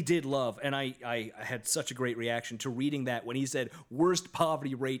really did love, and I had such a great reaction to reading that when he said worst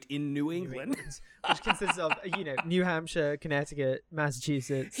poverty rate in New England. Which consists of, New Hampshire, Connecticut,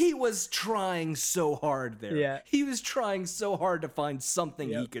 Massachusetts. He was trying so hard there. Yeah. He was trying so hard to find something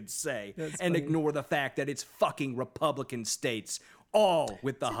he could say and ignore the fact that it's fucking Republican states, all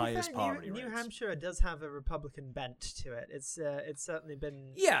with the highest poverty rates. New Hampshire does have a Republican bent to it. It's certainly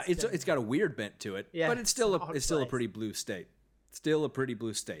been... Yeah, it's got a weird bent to it, but it's still a pretty blue state. Still a pretty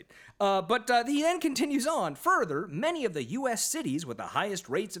blue state. But he then continues on. Further, many of the U.S. cities with the highest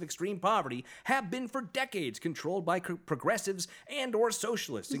rates of extreme poverty have been for decades controlled by progressives and or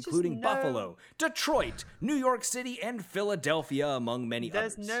socialists, including Buffalo, Detroit, New York City, and Philadelphia, among many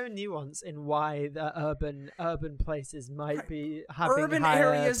others. There's no nuance in why the urban places might be having urban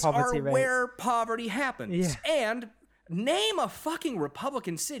higher areas poverty are rates. where poverty happens. Yeah. And name a fucking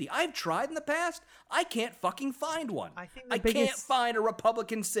Republican city. I've tried in the past. I can't fucking find one. I can't find a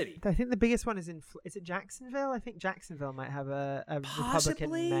Republican city. I think the biggest one is is it Jacksonville? I think Jacksonville might have a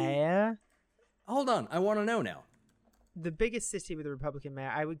Republican mayor. Hold on. I want to know now. The biggest city with a Republican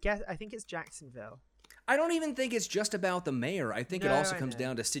mayor, I think it's Jacksonville. I don't even think it's just about the mayor. I think it also comes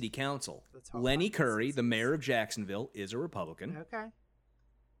down to city council. Lenny Curry, the mayor of Jacksonville, is a Republican. Okay.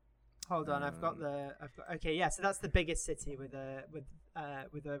 Hold on, okay, yeah, so that's the biggest city with a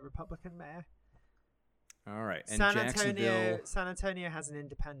Republican mayor. All right, and San Antonio has an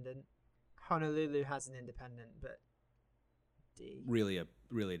independent. Honolulu has an independent, but really a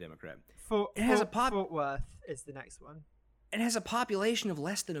Democrat. Fort Worth is the next one. It has a population of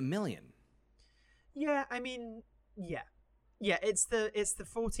less than 1 million. Yeah, I mean, yeah, it's the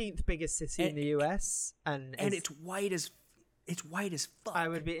 14th biggest city in the US, and it's white as fuck. I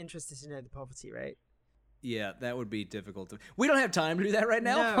would be interested to know the poverty rate. Yeah, that would be difficult. We don't have time to do that right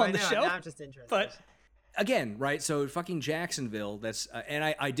now on the show. I'm just interested. But again, right? So fucking Jacksonville. That's and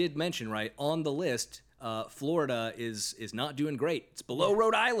I did mention right on the list. Florida is not doing great. It's below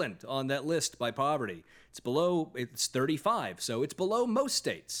Rhode Island on that list by poverty. It's 35, so it's below most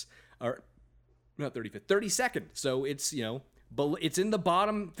states. Or not 35th, 32nd. So it's it's in the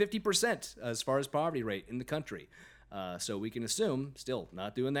bottom 50% as far as poverty rate in the country. So we can assume still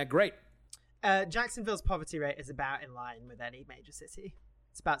not doing that great. Jacksonville's poverty rate is about in line with any major city.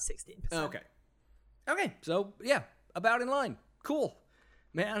 It's about 16%. Okay. So yeah, about in line. Cool,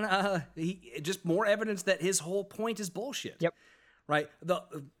 man. Just more evidence that his whole point is bullshit. Yep. Right. The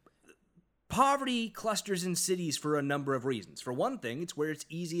poverty clusters in cities for a number of reasons. For one thing, it's where it's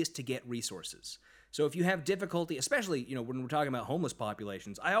easiest to get resources. So if you have difficulty, especially, when we're talking about homeless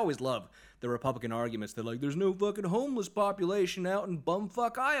populations, I always love the Republican arguments that, like, there's no fucking homeless population out in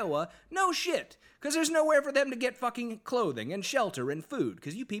bumfuck Iowa. No shit. Because there's nowhere for them to get fucking clothing and shelter and food.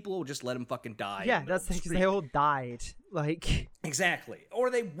 Because you people will just let them fucking die. Yeah, that's because they all died. Like... Exactly. Or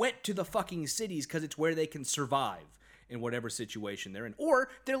they went to the fucking cities because it's where they can survive in whatever situation they're in. Or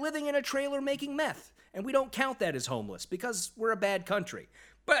they're living in a trailer making meth. And we don't count that as homeless because we're a bad country.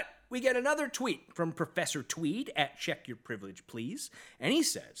 But... we get another tweet from Professor Tweed at Check Your Privilege, Please. And he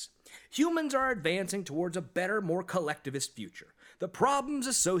says, humans are advancing towards a better, more collectivist future. The problems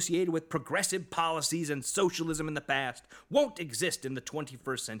associated with progressive policies and socialism in the past won't exist in the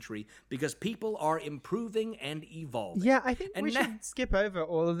 21st century because people are improving and evolving. Yeah, I think we should skip over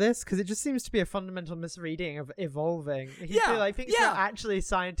all of this because it just seems to be a fundamental misreading of evolving. I think it's not actually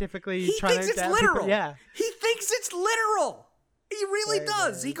scientifically trying to... He thinks it's literal. Yeah. He thinks it's literal. He really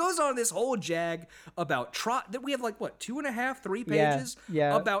does. He goes on this whole jag about that we have 2.5, 3 pages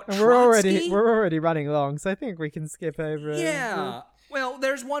about Trotsky. We're already running long, so I think we can skip over it. Yeah. Well,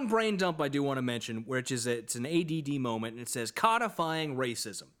 there's one brain dump I do want to mention, which is it's an ADD moment, and it says codifying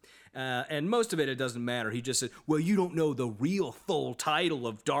racism. And most of it doesn't matter. He just said, well, you don't know the real full title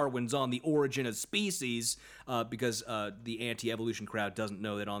of Darwin's On the Origin of Species, because the anti-evolution crowd doesn't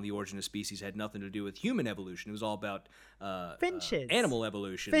know that On the Origin of Species had nothing to do with human evolution. It was all about finches. Animal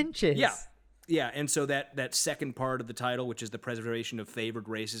evolution. Finches. Yeah, and so that second part of the title, which is the preservation of favored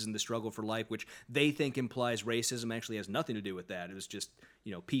races and the struggle for life, which they think implies racism, actually has nothing to do with that. It was just,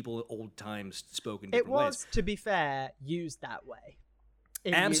 people old times spoke in different ways. It was, to be fair, used that way.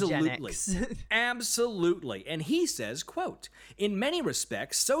 Absolutely. Absolutely. And he says, quote, in many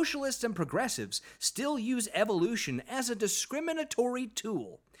respects, socialists and progressives still use evolution as a discriminatory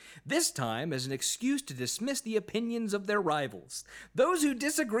tool. This time as an excuse to dismiss the opinions of their rivals. Those who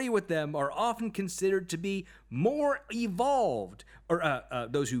disagree with them are often considered to be more evolved, or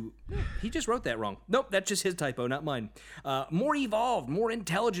those who... He just wrote that wrong. Nope, that's just his typo, not mine. More evolved, more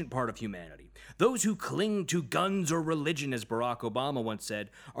intelligent part of humanity. Those who cling to guns or religion, as Barack Obama once said,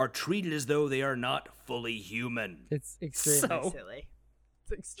 are treated as though they are not fully human. It's extremely silly.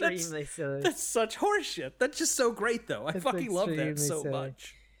 It's extremely silly. That's such horseshit. That's just so great, though. I fucking love that so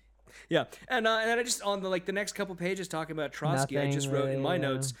much. Yeah, and I just, on the next couple pages talking about Trotsky, I just wrote in my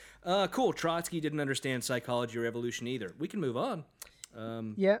notes, cool, Trotsky didn't understand psychology or evolution either. We can move on.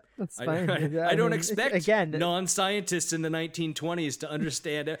 Yeah, that's fine. I don't expect non-scientists in the 1920s to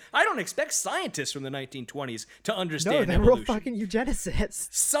understand. I don't expect scientists from the 1920s to understand evolution. No, they were all fucking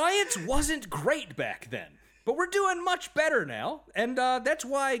eugenicists. Science wasn't great back then. But we're doing much better now, and that's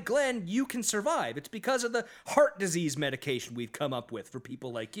why, Glenn, you can survive. It's because of the heart disease medication we've come up with for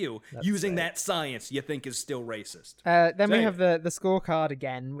people like you, using that science you think is still racist. Then we have the scorecard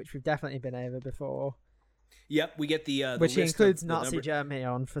again, which we've definitely been over before. Yep, we get the which list includes Nazi Germany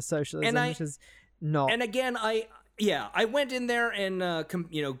on for socialism, which is not. And again, I went in there and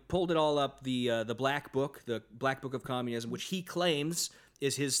pulled it all up. The Black Book, the Black Book of Communism, which he claims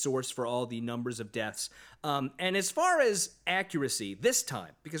is his source for all the numbers of deaths. And as far as accuracy, this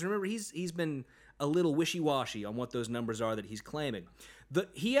time, because remember, he's been a little wishy-washy on what those numbers are that he's claiming.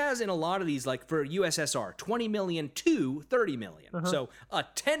 He has in a lot of these, like for USSR, 20 million to 30 million. So a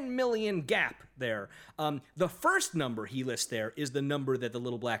 10 million gap there. The first number he lists there is the number that the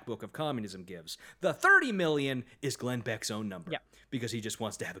Little Black Book of Communism gives. The 30 million is Glenn Beck's own number. Because he just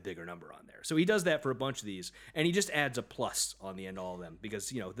wants to have a bigger number on there. So he does that for a bunch of these, and he just adds a plus on the end of all of them, because,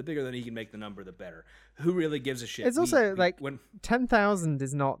 the bigger that he can make the number, the better. Who really gives a shit? It's also, 10,000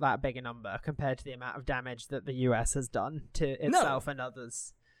 is not that big a number compared to the amount of damage that the US has done to itself and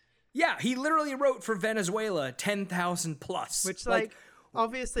others. Yeah, he literally wrote for Venezuela 10,000 plus. Which,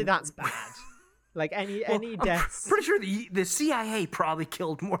 obviously that's bad. Any deaths. I'm pretty sure the CIA probably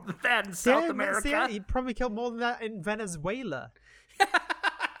killed more than that in South America. CIA probably killed more than that in Venezuela.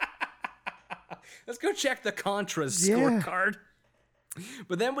 Let's go check the Contras scorecard.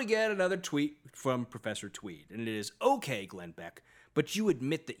 But then we get another tweet from Professor Tweed, and it is, okay, Glenn Beck, but you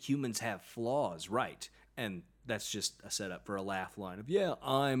admit that humans have flaws, right? And that's just a setup for a laugh line of, yeah,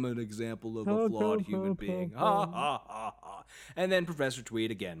 I'm an example of a flawed human being. Ha, ha, ha, ha. And then Professor Tweed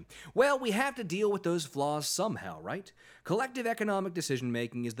again. Well, we have to deal with those flaws somehow, right? Collective economic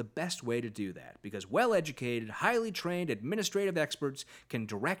decision-making is the best way to do that, because well-educated, highly trained administrative experts can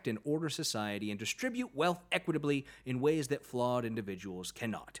direct and order society and distribute wealth equitably in ways that flawed individuals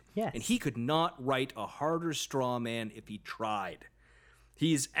cannot. Yes. And he could not write a harder straw man if he tried.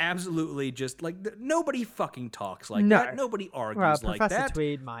 He's absolutely just nobody fucking talks like that. Nobody argues like that. Professor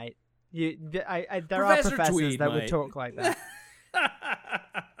Tweed might. There are professors Tweed that might. would talk like that.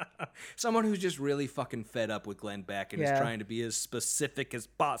 Someone who's just really fucking fed up with Glenn Beck and is trying to be as specific as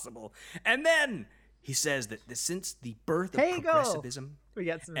possible. And then he says that since the birth of progressivism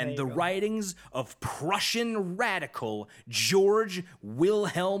and the writings of Prussian radical George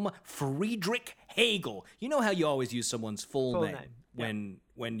Wilhelm Friedrich Hegel. You know how you always use someone's full name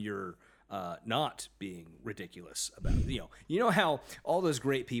when you're not being ridiculous about it. You know how all those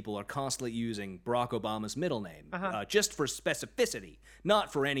great people are constantly using Barack Obama's middle name just for specificity,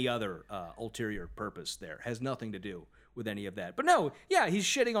 not for any other ulterior purpose. There has nothing to do with any of that. But no, yeah, he's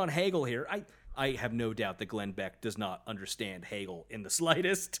shitting on Hegel here. I have no doubt that Glenn Beck does not understand Hegel in the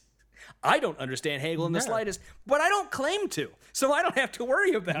slightest. I don't understand Hegel in the slightest, but I don't claim to, so I don't have to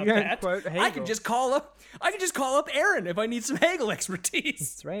worry about that. Quote Hegel. I can just call up Aaron if I need some Hegel expertise.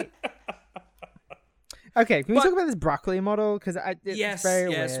 That's right. Okay, can we talk about this broccoli model? Because it's very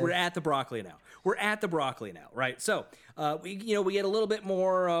weird. We're at the broccoli now. Right? So we get a little bit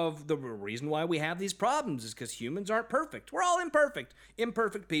more of the reason why we have these problems is because humans aren't perfect. We're all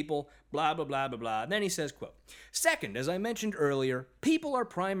imperfect people. Blah blah blah blah blah. And then he says, "Quote: Second, as I mentioned earlier, people are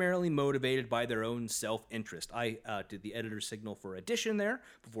primarily motivated by their own self-interest." I did the editor's signal for addition there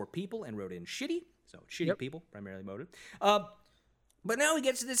before people and wrote in shitty. So shitty people primarily motivated. But now he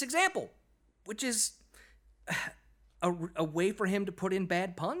gets to this example, which is a way for him to put in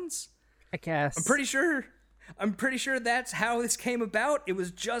bad puns. I guess. I'm pretty sure that's how this came about. It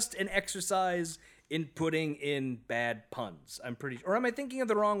was just an exercise in putting in bad puns. Or am I thinking of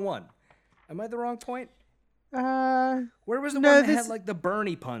the wrong one? Am I the wrong point? Where was the one that had like the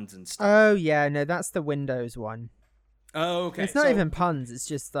Bernie puns and stuff? Oh yeah, no, that's the Windows one. Oh, okay. It's not even puns. It's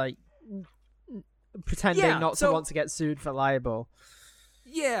just like pretending not to want to get sued for libel.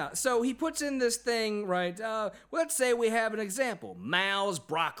 Yeah, so he puts in this thing, right? Let's say we have an example, Mao's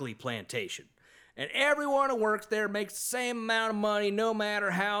broccoli plantation. And everyone who works there makes the same amount of money no matter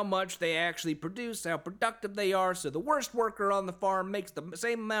how much they actually produce, how productive they are. So the worst worker on the farm makes the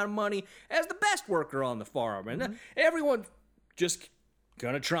same amount of money as the best worker on the farm. And everyone's just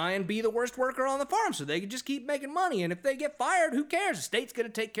going to try and be the worst worker on the farm so they can just keep making money. And if they get fired, who cares? The state's going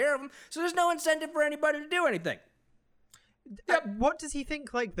to take care of them. So there's no incentive for anybody to do anything. What does he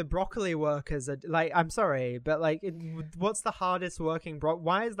think, like, the broccoli workers are like? I'm sorry, but like, what's the hardest working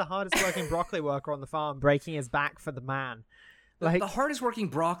why is the hardest working broccoli worker on the farm breaking his back for the man? Like, the hardest working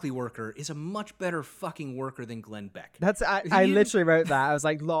broccoli worker is a much better fucking worker than Glenn Beck. I literally wrote that. I was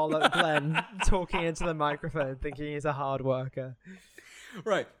like, lol, at Glenn talking into the microphone thinking he's a hard worker.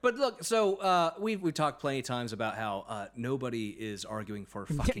 Right. But look, so we've talked plenty of times about how nobody is arguing for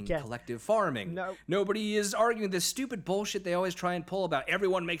fucking collective farming. No. Nobody is arguing this stupid bullshit they always try and pull about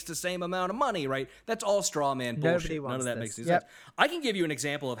everyone makes the same amount of money, right? That's all straw man bullshit. None of that makes any sense. I can give you an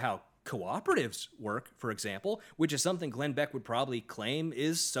example of how cooperatives work, for example, which is something Glenn Beck would probably claim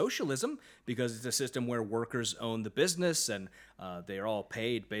is socialism, because it's a system where workers own the business and they are all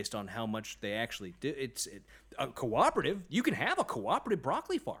paid based on how much they actually do. A cooperative, you can have a cooperative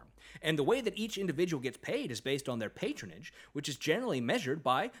broccoli farm, and the way that each individual gets paid is based on their patronage, which is generally measured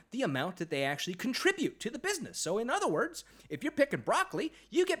by the amount that they actually contribute to the business. So in other words, if you're picking broccoli,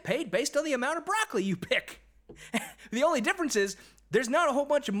 you get paid based on the amount of broccoli you pick. The only difference is there's not a whole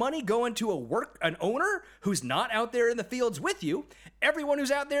bunch of money going to an owner who's not out there in the fields with you. Everyone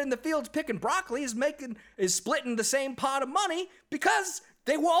who's out there in the fields picking broccoli is splitting the same pot of money because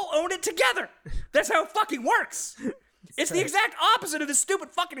they all own it together. That's how it fucking works. It's the exact opposite of this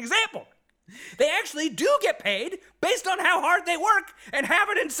stupid fucking example. They actually do get paid based on how hard they work and have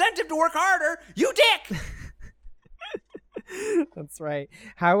an incentive to work harder. You dick. That's right.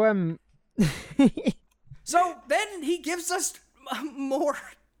 How So then he gives us more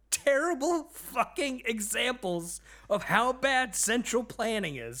terrible fucking examples of how bad central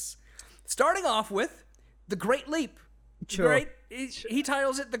planning is. Starting off with the Great Leap. Sure. He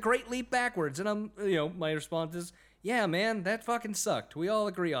titles it the Great Leap backwards, and my response is, yeah, man, that fucking sucked. We all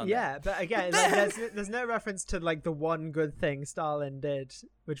agree on that. Yeah, but again, there's no reference to like the one good thing Stalin did,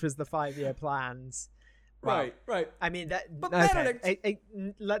 which was the 5-year plans. Right. I mean that. But okay.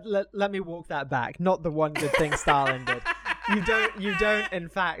 Let me walk that back. Not the one good thing Stalin did. You don't in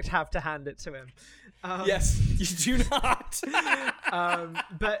fact have to hand it to him. Yes, you do not.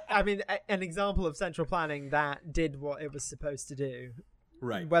 But I mean, an example of central planning that did what it was supposed to do.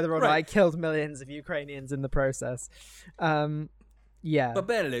 Right. Whether or not it killed millions of Ukrainians in the process. Yeah. But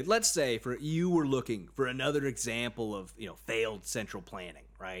Benedict, let's say you were looking for another example of failed central planning,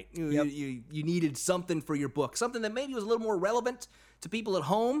 right? You needed something for your book, something that maybe was a little more relevant to people at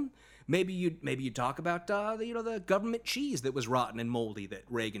home. Maybe you talk about the government cheese that was rotten and moldy that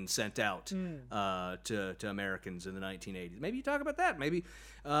Reagan sent out to Americans in the 1980s. Maybe you talk about that.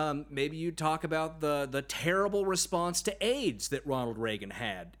 Maybe you talk about the terrible response to AIDS that Ronald Reagan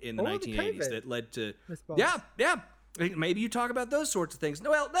had in the 1980s that led to yeah. Maybe you talk about those sorts of things.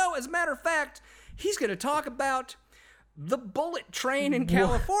 Well, no, as a matter of fact, he's going to talk about the bullet train in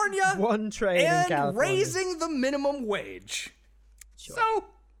California. One train in California. And raising the minimum wage. Sure. So,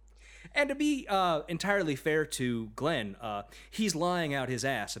 And to be entirely fair to Glenn, he's lying out his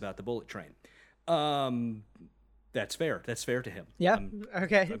ass about the bullet train. That's fair. That's fair to him. Yeah.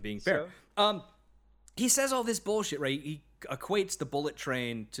 Okay. I'm being fair. So. He says all this bullshit, right? He equates the bullet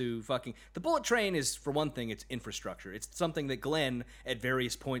train to fucking... The bullet train is, for one thing, it's infrastructure. It's something that Glenn, at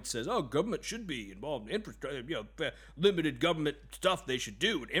various points, says, oh, government should be involved in infrastructure, limited government stuff they should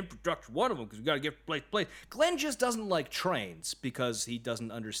do, and infrastructure one of them, because we got to get place to place. Glenn just doesn't like trains because he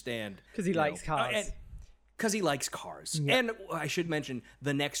doesn't understand... Because he likes cars. Because he likes cars. Yep. And I should mention,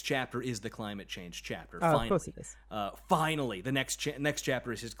 the next chapter is the climate change chapter. Finally. Of course it is. Finally, the next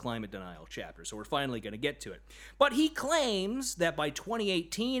chapter is his climate denial chapter, so we're finally going to get to it. But he claims that by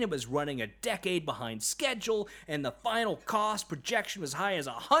 2018, it was running a decade behind schedule, and the final cost projection was high as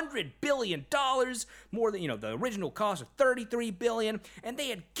 $100 billion, more than, the original cost of $33 billion, and they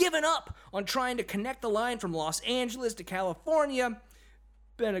had given up on trying to connect the line from Los Angeles to California.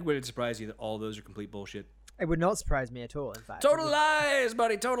 Ben, would it surprise you that all those are complete bullshit? It would not surprise me at all, in fact. Total lies,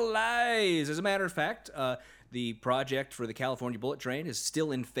 buddy, total lies. As a matter of fact, the project for the California Bullet Train is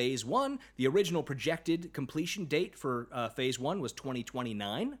still in Phase 1. The original projected completion date for Phase 1 was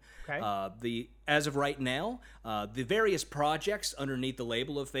 2029. Okay. As of right now, the various projects underneath the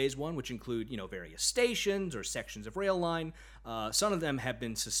label of Phase 1, which include, various stations or sections of rail line, some of them have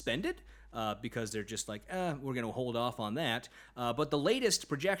been suspended. Because they're just like, we're going to hold off on that. But the latest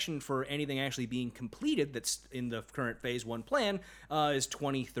projection for anything actually being completed that's in the current Phase 1 plan is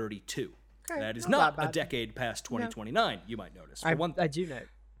 2032. Okay, that is not a decade past 2029, you might notice. I do know.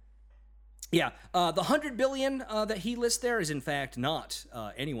 Yeah, the $100 billion that he lists there is in fact not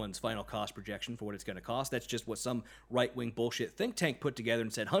anyone's final cost projection for what it's going to cost. That's just what some right-wing bullshit think tank put together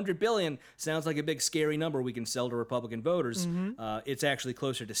and said, $100 billion sounds like a big scary number we can sell to Republican voters. Mm-hmm. It's actually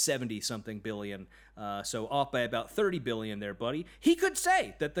closer to 70-something billion, so off by about $30 billion there, buddy. He could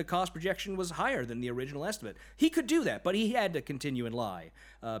say that the cost projection was higher than the original estimate. He could do that, but he had to continue and lie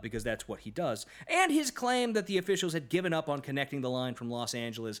because that's what he does. And his claim that the officials had given up on connecting the line from Los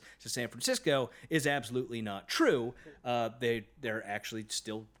Angeles to San Francisco is absolutely not true. They're actually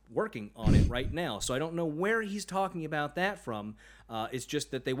still working on it right now. So I don't know where he's talking about that from. It's just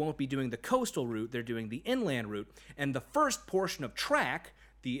that they won't be doing the coastal route. They're doing the inland route. And the first portion of track,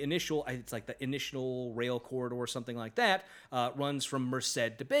 it's like the initial rail corridor or something like that, runs from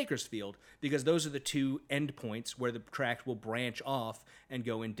Merced to Bakersfield, because those are the two endpoints where the track will branch off and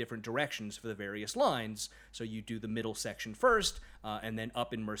go in different directions for the various lines. So you do the middle section first, and then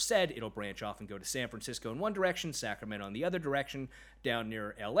up in Merced, it'll branch off and go to San Francisco in one direction, Sacramento in the other direction. Down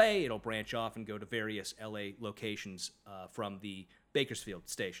near L.A., it'll branch off and go to various L.A. locations from the Bakersfield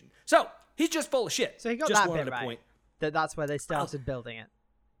station. So he's just full of shit. So he got just that bit right. That's where they started building it.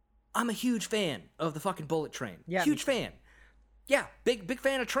 I'm a huge fan of the fucking bullet train. Yeah, huge fan. Yeah, big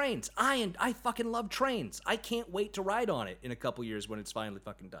fan of trains. I fucking love trains. I can't wait to ride on it in a couple years when it's finally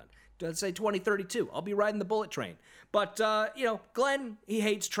fucking done. Let's say 2032. I'll be riding the bullet train. But, Glenn, he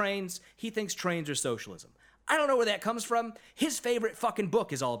hates trains. He thinks trains are socialism. I don't know where that comes from. His favorite fucking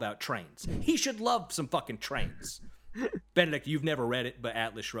book is all about trains. He should love some fucking trains. Benedict, you've never read it, but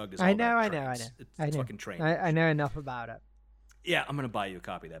Atlas Shrugged is all about trains. It's fucking train. I know enough about it. Yeah, I'm going to buy you a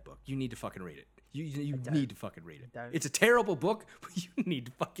copy of that book. You need to fucking read it. You need to fucking read it. Don't. It's a terrible book, but you need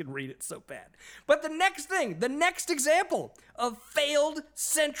to fucking read it so bad. But the next example of failed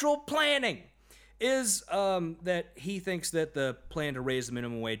central planning is that he thinks that the plan to raise the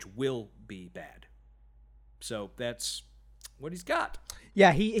minimum wage will be bad. So that's what he's got.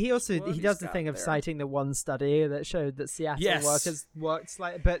 Yeah, he also does the thing of citing the one study that showed that Seattle workers worked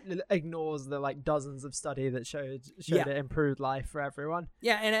slightly, but ignores the dozens of study that showed it improved life for everyone.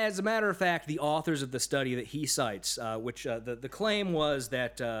 Yeah, and as a matter of fact, the authors of the study that he cites, which the claim was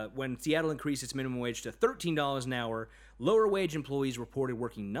that when Seattle increased its minimum wage to $13 an hour, lower wage employees reported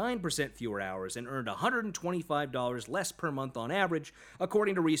working 9% fewer hours and earned $125 less per month on average,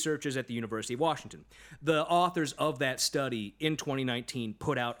 according to researchers at the University of Washington. The authors of that study in 2019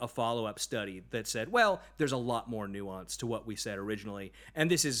 put out a follow-up study that said, well, there's a lot more nuance to what we said originally, and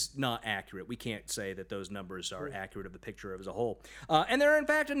this is not accurate. We can't say that those numbers are accurate of the picture as a whole. And there are, in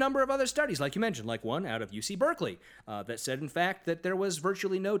fact, a number of other studies, like you mentioned, like one out of UC Berkeley, that said, in fact, that there was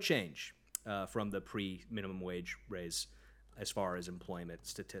virtually no change from the pre-minimum wage raise as far as employment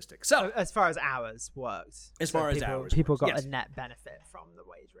statistics. So, as far as hours worked. People got a net benefit from the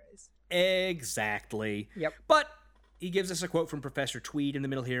wage raise. Exactly. Yep. But he gives us a quote from Professor Tweed in the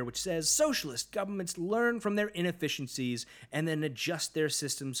middle here, which says, socialist governments learn from their inefficiencies and then adjust their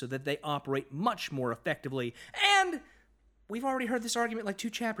systems so that they operate much more effectively. And we've already heard this argument like 2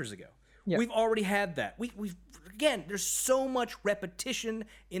 chapters ago. Yep. We've already had that. We've again, there's so much repetition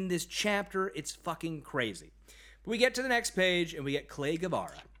in this chapter. It's fucking crazy. But we get to the next page, and we get Clay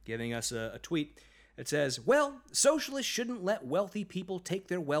Guevara giving us a tweet. It says, well, socialists shouldn't let wealthy people take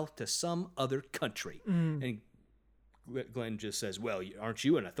their wealth to some other country. And Glenn just says, well, aren't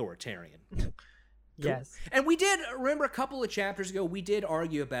you an authoritarian? Yes. And we did, remember a couple of chapters ago, we did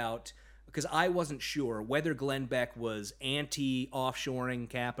argue about, because I wasn't sure whether Glenn Beck was anti-offshoring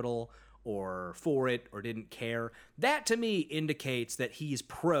capital or for it or didn't care. That, to me, indicates that he's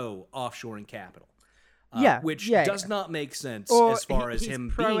pro-offshoring capital. Which does not make sense as far as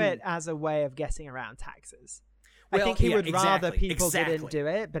him pro being... it as a way of getting around taxes. Well, I think he would rather people exactly. didn't do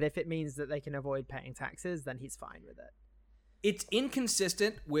it, but if it means that they can avoid paying taxes, then he's fine with it. It's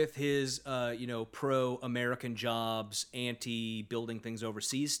inconsistent with his, pro-American jobs, anti-building things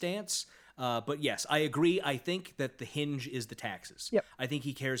overseas stance. But yes, I agree. I think that the hinge is the taxes. Yep. I think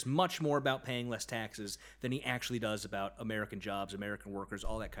he cares much more about paying less taxes than he actually does about American jobs, American workers,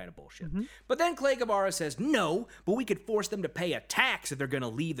 all that kind of bullshit. Mm-hmm. But then Clay Guevara says, no, but we could force them to pay a tax if they're going to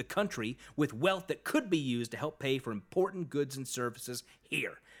leave the country with wealth that could be used to help pay for important goods and services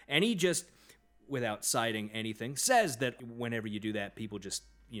here. And he just, without citing anything, says that whenever you do that, people just,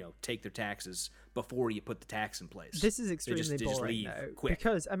 take their taxes before you put the tax in place. This is extremely boring, though, quick.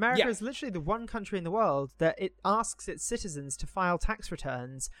 because America is literally the one country in the world that it asks its citizens to file tax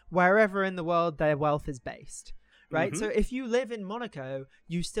returns wherever in the world their wealth is based. Right? So if you live in Monaco,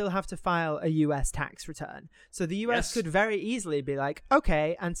 you still have to file a US tax return. So the US could very easily be like,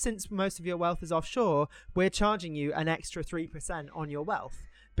 okay, and since most of your wealth is offshore, we're charging you an extra 3% on your wealth.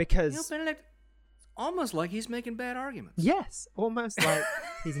 Because... Benedict, almost like he's making bad arguments. Yes, almost like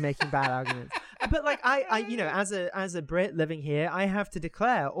he's making bad arguments. But like I as a Brit living here, I have to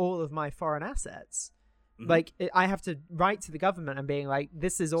declare all of my foreign assets. Mm-hmm. Like I have to write to the government and being like,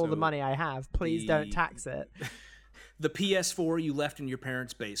 this is all the money I have. Please don't tax it. The PS4 you left in your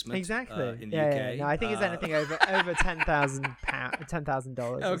parent's basement. Exactly. In the UK. Yeah. No, I think it's anything over $10,000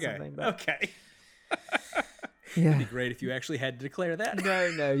 or something. But... Okay. Yeah. It'd be great if you actually had to declare that.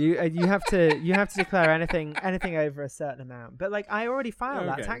 No, you have to declare anything over a certain amount. But like I already filed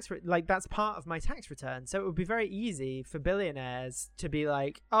that tax, that's part of my tax return. So it would be very easy for billionaires to be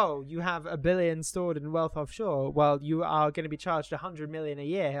like, oh, you have $1 billion stored in wealth offshore. Well, you are going to be charged $100 million a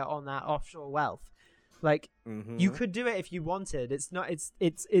year on that offshore wealth. Like you could do it if you wanted. It's not.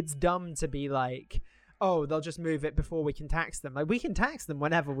 It's dumb to be like, oh, they'll just move it before we can tax them. Like we can tax them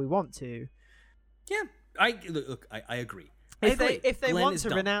whenever we want to. Yeah. I agree. If they Glenn want to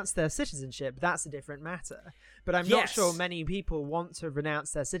dumb. renounce their citizenship, that's a different matter. But I'm not sure many people want to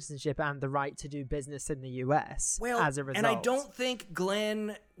renounce their citizenship and the right to do business in the US as a result. And I don't think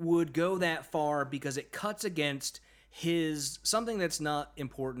Glenn would go that far because it cuts against something that's not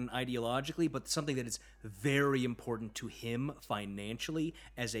important ideologically, but something that is very important to him financially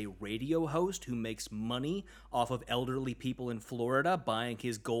as a radio host who makes money off of elderly people in Florida buying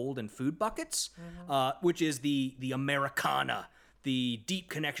his gold and food buckets, which is the Americana, the deep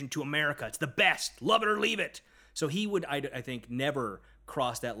connection to America. It's the best. Love it or leave it. So he would, I think, never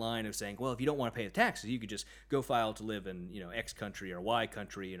cross that line of saying, well, if you don't want to pay the taxes, you could just go file to live in, X country or Y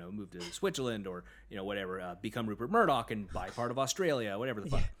country, move to Switzerland or, whatever, become Rupert Murdoch and buy part of Australia, whatever the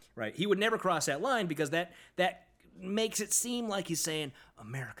fuck, right? He would never cross that line because that makes it seem like he's saying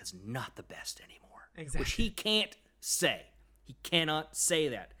America's not the best anymore. Exactly. Which he can't say. He cannot say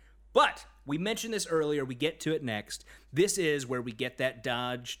that. But we mentioned this earlier. We get to it next. This is where we get that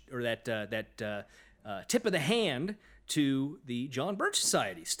dodge or that tip of the hand to the John Birch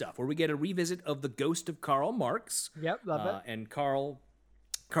Society stuff, where we get a revisit of the ghost of Karl Marx. Yep, love it. And Karl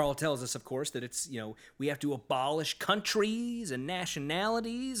tells us, of course, that it's, we have to abolish countries and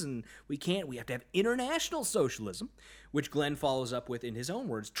nationalities, and we have to have international socialism, which Glenn follows up with in his own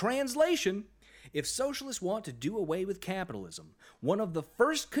words. Translation: if socialists want to do away with capitalism, one of the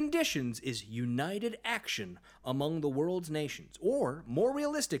first conditions is united action among the world's nations, or, more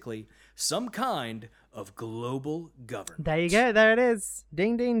realistically, some kind of global government. There you go. There it is.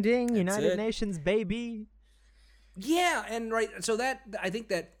 Ding, ding, ding. United Nations, baby. Yeah, and right. So I think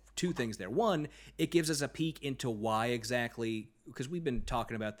that two things there. One, it gives us a peek into why exactly, because we've been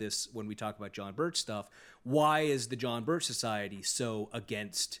talking about this when we talk about John Birch stuff. Why is the John Birch Society so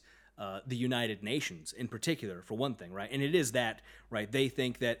against the United Nations in particular, for one thing, right? And it is that, right? They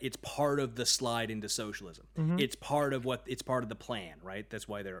think that it's part of the slide into socialism. Mm-hmm. It's part of the plan, right? That's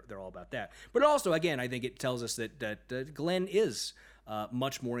why they're all about that. But also, again, I think it tells us that Glenn is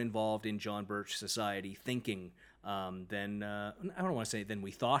much more involved in John Birch Society thinking than I don't want to say than we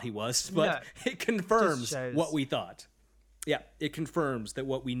thought he was, but it confirms what we thought. Yeah, it confirms that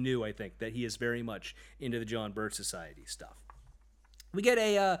what we knew, I think, that he is very much into the John Birch Society stuff. We get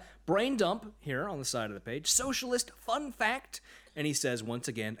a brain dump here on the side of the page. Socialist fun fact. And he says, once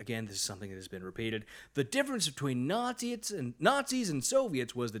again, this is something that has been repeated, the difference between Nazis and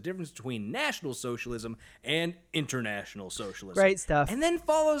Soviets was the difference between National Socialism and International Socialism. Great stuff. And then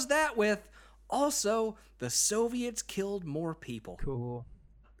follows that with, also, the Soviets killed more people. Cool.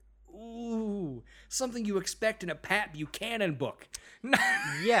 Ooh, something you expect in a Pat Buchanan book.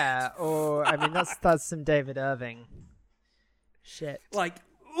 Yeah, or, I mean, that's some David Irving shit. Like,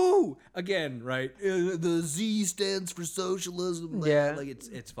 ooh, again, right? The Z stands for socialism. Yeah. Like,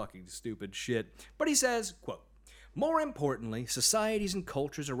 it's fucking stupid shit. But he says, quote, more importantly, societies and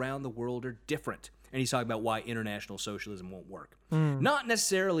cultures around the world are different. And he's talking about why international socialism won't work. Not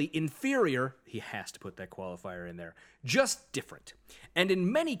necessarily inferior, he has to put that qualifier in there, just different. And in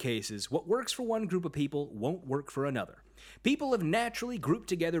many cases, what works for one group of people won't work for another. People have naturally grouped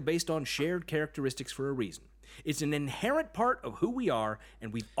together based on shared characteristics for a reason. It's an inherent part of who we are,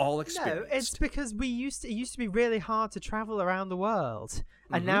 and we've all experienced. No, it's because it used to be really hard to travel around the world,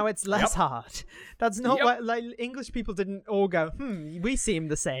 and now it's less hard. That's not what, like, English people didn't all go, we seem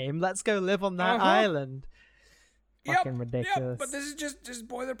the same, let's go live on that island. Fucking ridiculous. Yep, but this is just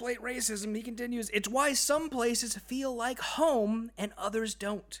boilerplate racism. He continues, it's why some places feel like home and others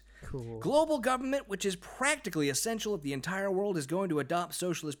don't. Cool. Global government, which is practically essential if the entire world is going to adopt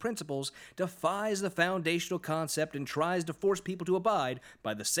socialist principles, defies the foundational concept and tries to force people to abide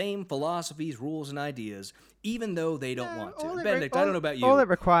by the same philosophies, rules, and ideas, even though they don't want to. Benedict, I don't know about you. All it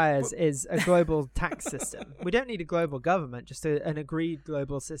requires is a global tax system. We don't need a global government, just an agreed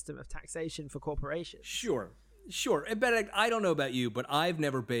global system of taxation for corporations. Sure. And Benedict, I don't know about you, but I've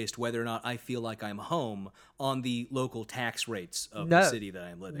never based whether or not I feel like I'm home on the local tax rates of the city that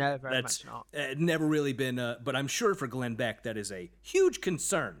I'm living in. No, very much not. Never really been, but I'm sure for Glenn Beck that is a huge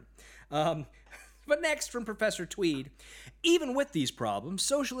concern. But next, from Professor Tweed, even with these problems,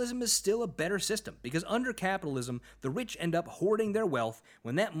 socialism is still a better system because under capitalism, the rich end up hoarding their wealth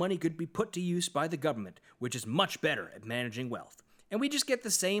when that money could be put to use by the government, which is much better at managing wealth. And we just get the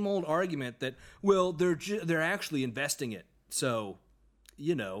same old argument that, well, they're actually investing it. So,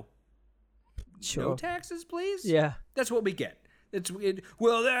 no taxes, please? Yeah. That's what we get.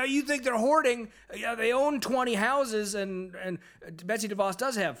 You think they're hoarding? Yeah, they own 20 houses, and Betsy DeVos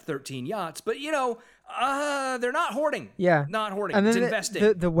does have 13 yachts. But, they're not hoarding. Yeah. Not hoarding. And it's then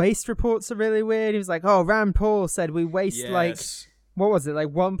investing. The waste reports are really weird. He was like, Rand Paul said we waste, what was it, like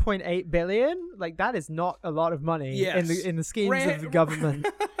 1.8 billion? Like, that is not a lot of money in the schemes of the government.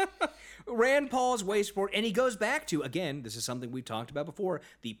 Rand Paul's waste report, and he goes back to, again, this is something we've talked about before,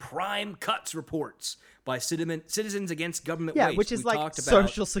 the prime cuts reports by Citizens Against Government Waste. Yeah, which is like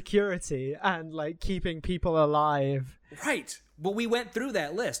social security and like keeping people alive. Right. Well, we went through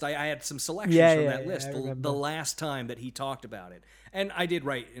that list. I had some selections from that list the last time that he talked about it. And I did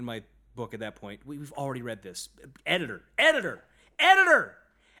write in my book at that point, we've already read this. Editor!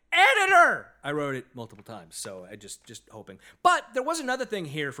 I wrote it multiple times, so I just hoping. But there was another thing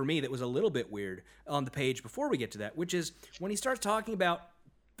here for me that was a little bit weird on the page before we get to that, which is when he starts talking about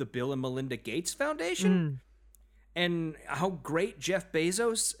the Bill and Melinda Gates Foundation and how great Jeff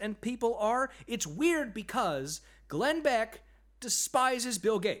Bezos and people are. It's weird because Glenn Beck despises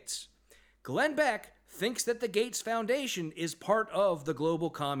Bill Gates. Glenn Beck thinks that the Gates Foundation is part of the global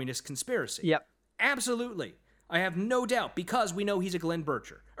communist conspiracy. Yep. Absolutely. I have no doubt because we know he's a Glenn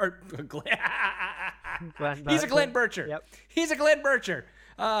Bircher. He's a Glenn Bircher. Yep. He's a Glenn Bircher.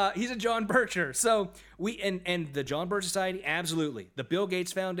 He's a John Bircher. So and the John Birch Society, absolutely. The Bill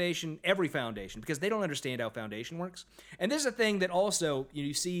Gates Foundation, every foundation, because they don't understand how foundation works. And this is a thing that also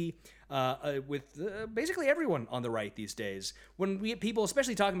you see with basically everyone on the right these days. When we get people,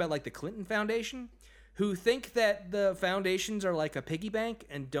 especially talking about like the Clinton Foundation, who think that the foundations are like a piggy bank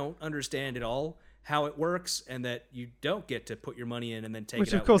and don't understand at all how it works, and that you don't get to put your money in and then take it out.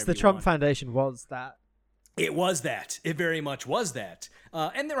 Which, of course, the Trump want. Foundation was that. It was that. It very much was that.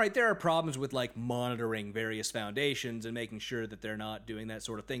 And there are problems with like monitoring various foundations and making sure that they're not doing that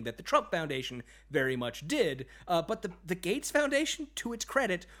sort of thing that the Trump Foundation very much did. But the Gates Foundation, to its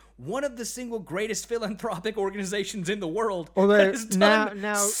credit, one of the single greatest philanthropic organizations in the world, although has done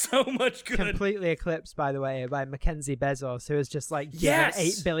now so much good. Completely eclipsed, by the way, by Mackenzie Bezos, who has just like given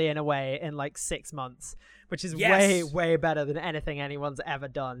 $8 billion away in like 6 months, which is way better than anything anyone's ever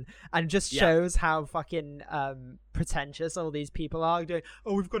done, and just shows how fucking pretentious all these people are doing.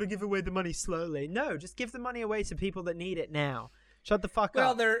 Oh, we've got to give away the money slowly. No, just give the money away to people that need it now. Shut the fuck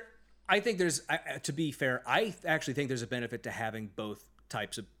up. I think there's, to be fair, I actually think there's a benefit to having both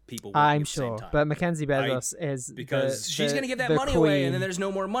types of people. I'm sure, but Mackenzie Bezos is because she's going to give that money away, and then there's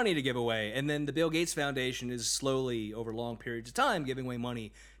no more money to give away, and then the Bill Gates Foundation is slowly, over long periods of time, giving away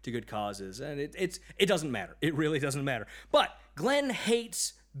money to good causes, and it doesn't matter. It really doesn't matter. But Glenn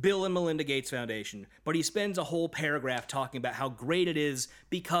hates Bill and Melinda Gates Foundation, but he spends a whole paragraph talking about how great it is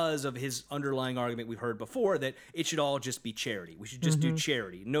because of his underlying argument we've heard before that it should all just be charity. We should just do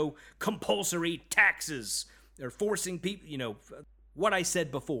charity. No compulsory taxes or forcing people, what I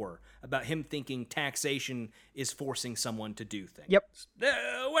said before about him thinking taxation is forcing someone to do things. Yep.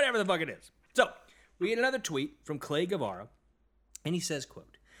 Whatever the fuck it is. So, we get another tweet from Clay Guevara, and he says,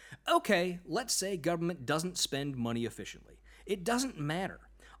 quote, "Okay, let's say government doesn't spend money efficiently. It doesn't matter.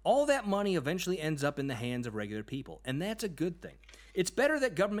 All that money eventually ends up in the hands of regular people, and that's a good thing. It's better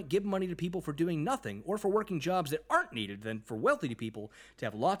that government give money to people for doing nothing or for working jobs that aren't needed than for wealthy people to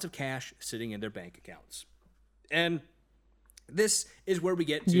have lots of cash sitting in their bank accounts." And this is where we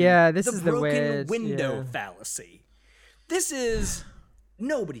get to the broken window fallacy. This is...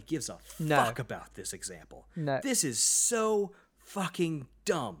 Nobody gives a fuck about this example. No. This is so fucking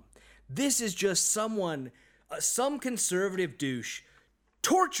dumb. This is just some conservative douche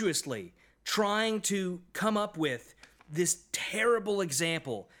tortuously trying to come up with this terrible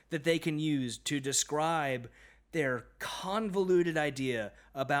example that they can use to describe their convoluted idea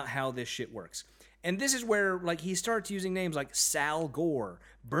about how this shit works. And this is where, he starts using names like Sal Gore,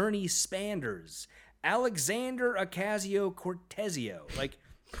 Bernie Spanders, Alexander Ocasio-Cortezio.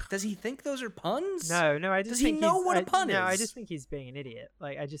 Does he think those are puns? No, I just think does he know what a pun is? No, I just think he's being an idiot.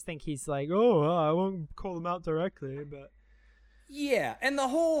 I just think he's I won't call them out directly, but... Yeah, and the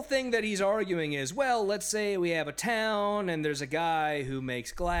whole thing that he's arguing is, well, let's say we have a town and there's a guy who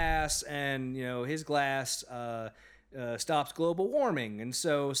makes glass and, his glass stops global warming. And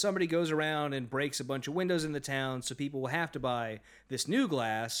so somebody goes around and breaks a bunch of windows in the town so people will have to buy this new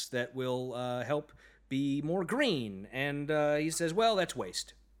glass that will help be more green. And he says, well, that's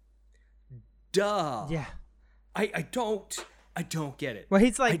waste. Duh. Yeah. I don't get it. Well,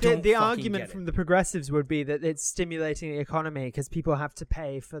 he's the argument from the progressives would be that it's stimulating the economy because people have to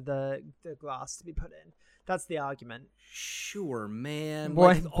pay for the glass to be put in. That's the argument. Sure, man.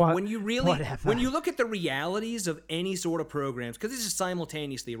 When you look at the realities of any sort of programs, because this is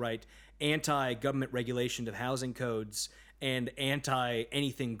simultaneously, right, anti-government regulation of housing codes and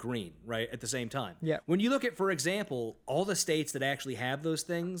anti-anything green, right, at the same time. Yeah. When you look at, for example, all the states that actually have those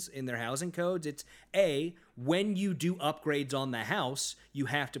things in their housing codes, it's when you do upgrades on the house, you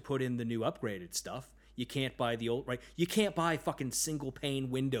have to put in the new upgraded stuff. You can't buy the old, right? You can't buy fucking single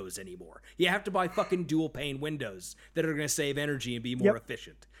pane windows anymore. You have to buy fucking dual pane windows that are going to save energy and be more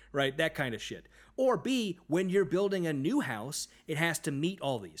efficient, right? That kind of shit. Or B, when you're building a new house, it has to meet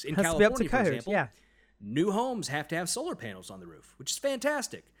all these. In California, for example, new homes have to have solar panels on the roof, which is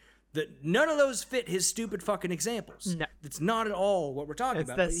fantastic. None of those fit his stupid fucking examples. No. That's not at all what we're talking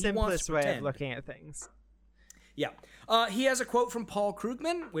about. It's the simplest way of looking at things. Yeah. He has a quote from Paul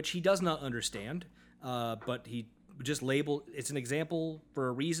Krugman, which he does not understand. But he just labeled it's an example for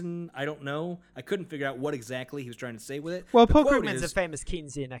a reason. I don't know. I couldn't figure out what exactly he was trying to say with it. Well, Paul Krugman's a famous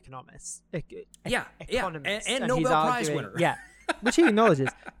Keynesian economist. Economist, and Nobel Prize winner. Yeah, which he acknowledges.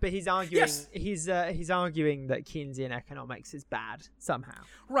 But he's arguing he's arguing that Keynesian economics is bad somehow.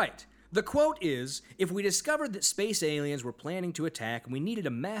 Right. The quote is, if we discovered that space aliens were planning to attack and we needed a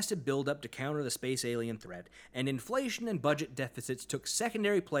massive buildup to counter the space alien threat, and inflation and budget deficits took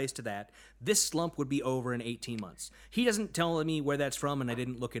secondary place to that, this slump would be over in 18 months. He doesn't tell me where that's from, and I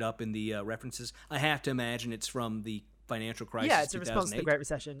didn't look it up in the references. I have to imagine it's from the financial crisis. Yeah, it's a response to the Great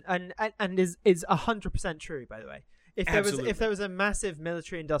Recession, and is 100% true, by the way. If there was a massive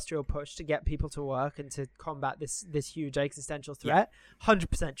military-industrial push to get people to work and to combat this huge existential threat,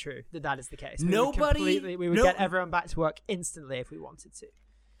 100% true that is the case. We would get everyone back to work instantly if we wanted to.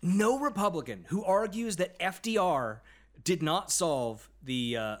 No Republican who argues that FDR did not solve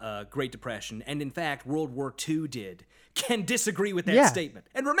the Great Depression, and in fact World War II did, can disagree with that statement.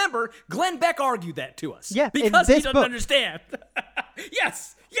 And remember, Glenn Beck argued that to us. Yeah, because he doesn't understand.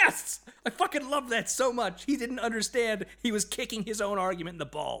 Yes! I fucking love that so much. He didn't understand. He was kicking his own argument in the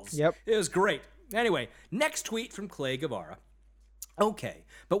balls. Yep. It was great. Anyway, next tweet from Clay Guevara. Okay,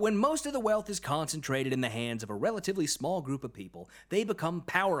 but when most of the wealth is concentrated in the hands of a relatively small group of people, they become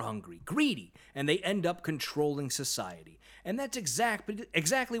power-hungry, greedy, and they end up controlling society. And that's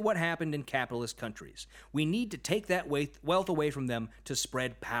exactly what happened in capitalist countries. We need to take that wealth away from them to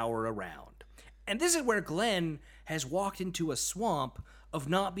spread power around. And this is where Glenn has walked into a swamp of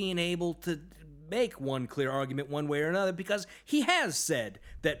not being able to make one clear argument one way or another, because he has said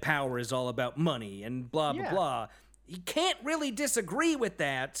that power is all about money and blah, blah, blah. he can't really disagree with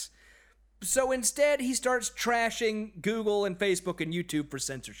that. So instead, he starts trashing Google and Facebook and YouTube for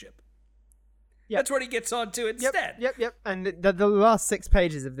censorship. Yep. That's what he gets onto instead. Yep. And the last 6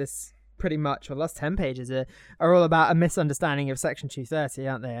 pages of this, pretty much, or last 10 pages, are all about a misunderstanding of Section 230,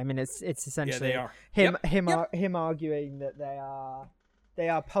 aren't they? I mean, it's essentially him arguing that they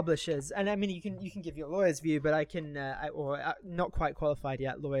are publishers. And I mean, you can give your lawyer's view, but I can, or not quite qualified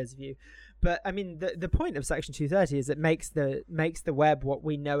yet, lawyer's view. But I mean, the point of Section 230 is it makes the web what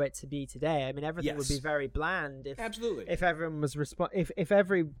we know it to be today. I mean, everything would be very bland if everyone was if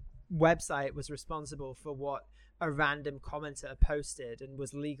every website was responsible for what a random commenter posted and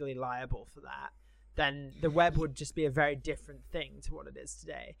was legally liable for that. Then the web would just be a very different thing to what it is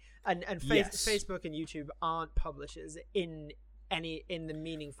today. And Facebook and YouTube aren't publishers in the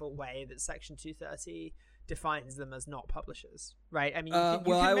meaningful way that Section 230 defines them as not publishers, right? I mean, I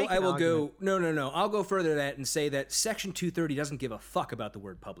will go. No. I'll go further to that and say that Section 230 doesn't give a fuck about the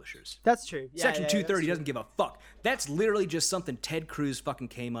word publishers. That's true. Section 230 doesn't give a fuck. That's literally just something Ted Cruz fucking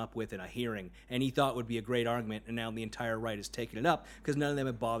came up with in a hearing, and he thought would be a great argument, and now the entire right has taken it up because none of them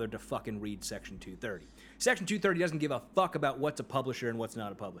have bothered to fucking read Section 230. Section 230 doesn't give a fuck about what's a publisher and what's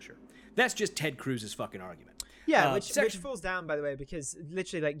not a publisher. That's just Ted Cruz's fucking argument. Yeah, which falls down, by the way, because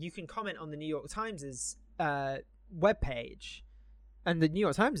literally, like, you can comment on the New York Times' webpage, and the New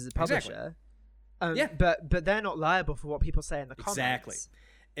York Times is a publisher. Exactly. But they're not liable for what people say in the comments.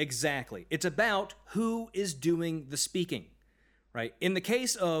 Exactly. It's about who is doing the speaking, right? In the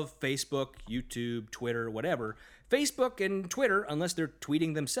case of Facebook, YouTube, Twitter, whatever, Facebook and Twitter, unless they're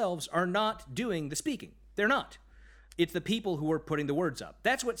tweeting themselves, are not doing the speaking. They're not. It's the people who are putting the words up.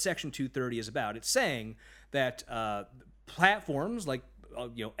 That's what Section 230 is about. It's saying that platforms like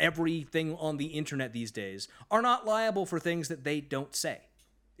everything on the internet these days are not liable for things that they don't say.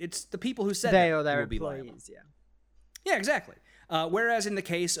 It's the people who said they or their employees. Yeah, exactly. Whereas in the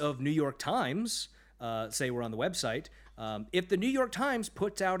case of New York Times, say we're on the website, if the New York Times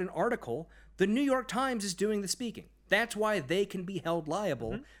puts out an article, the New York Times is doing the speaking. That's why they can be held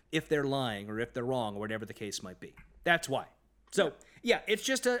liable if they're lying or if they're wrong or whatever the case might be. That's why. So, yeah, it's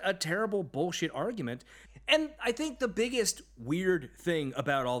just a terrible bullshit argument. And I think the biggest weird thing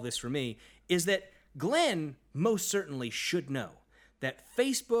about all this for me is that Glenn most certainly should know that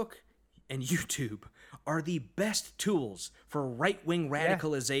Facebook and YouTube are the best tools for right-wing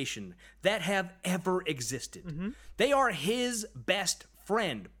radicalization that have ever existed. They are his best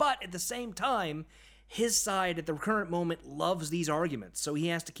friend, but at the same time, his side at the current moment loves these arguments, so he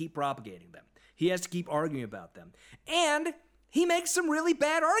has to keep propagating them. He has to keep arguing about them. And he makes some really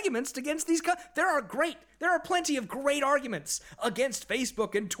bad arguments against these. There are plenty of great arguments against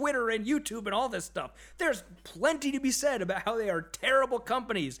Facebook and Twitter and YouTube and all this stuff. There's plenty to be said about how they are terrible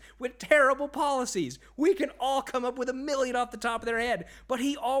companies with terrible policies. We can all come up with a million off the top of their head, but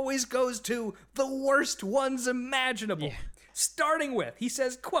he always goes to the worst ones imaginable. Yeah. Starting with, he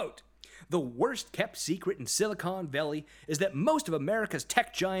says, quote, "The worst kept secret in Silicon Valley is that most of America's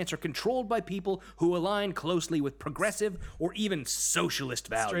tech giants are controlled by people who align closely with progressive or even socialist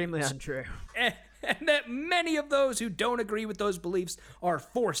values. Extremely untrue. And that many of those who don't agree with those beliefs are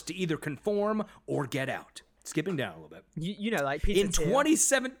forced to either conform or get out." Skipping down a little bit. You know, like Peter Thiel. In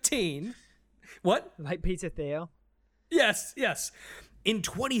 2017... What? Like Peter Thiel? Yes. In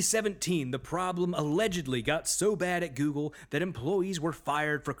 2017, the problem allegedly got so bad at Google that employees were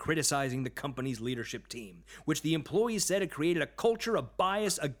fired for criticizing the company's leadership team, which the employees said had created a culture of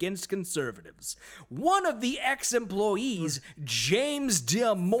bias against conservatives. One of the ex-employees, James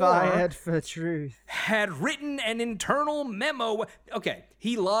D'Amore, fired for truth, had written an internal memo. Okay,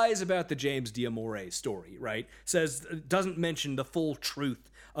 he lies about the James D'Amore story, right? Doesn't mention the full truth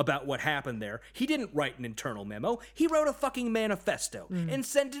about what happened there. He didn't write an internal memo. He wrote a fucking manifesto and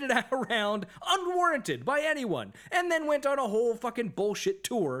sent it around unwarranted by anyone, and then went on a whole fucking bullshit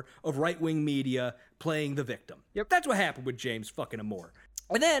tour of right-wing media playing the victim. Yep. That's what happened with James fucking Amore.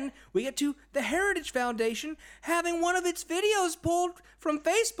 And then we get to the Heritage Foundation having one of its videos pulled from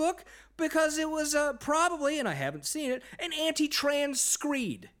Facebook because it was probably, and I haven't seen it, an anti-trans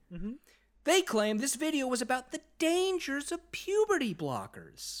screed. Mm-hmm. They claim this video was about the dangers of puberty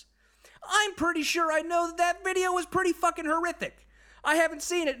blockers. I'm pretty sure I know that video was pretty fucking horrific. I haven't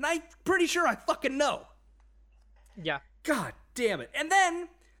seen it, and I'm pretty sure I fucking know. Yeah. God damn it. And then,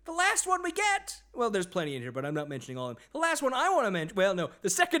 the last one we get, well, there's plenty in here, but I'm not mentioning all of them. The last one I want to mention, well, no, the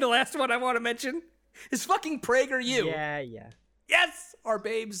second to last one I want to mention is fucking PragerU. Yeah. Yes, our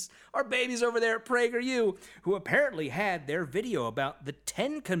babies over there at PragerU, who apparently had their video about the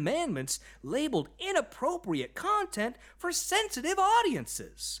 10 Commandments labeled inappropriate content for sensitive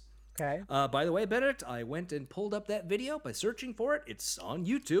audiences. Okay. By the way, Benedict, I went and pulled up that video by searching for it. It's on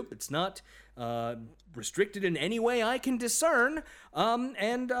YouTube. It's not restricted in any way I can discern.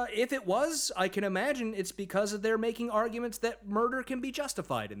 And if it was, I can imagine it's because they're making arguments that murder can be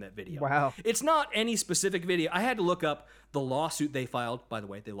justified in that video. Wow. It's not any specific video. I had to look up the lawsuit they filed. By the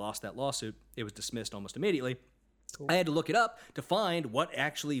way, they lost that lawsuit. It was dismissed almost immediately. Cool. I had to look it up to find what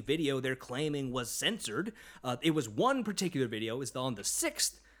actually video they're claiming was censored. It was one particular video. It's on the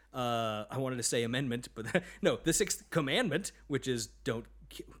 6th, I wanted to say amendment, but no, the 6th commandment, which is don't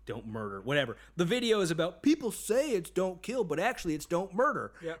murder, whatever. The video is about people say it's don't kill, but actually it's don't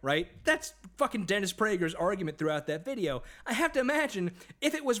murder, right? That's fucking Dennis Prager's argument throughout that video. I have to imagine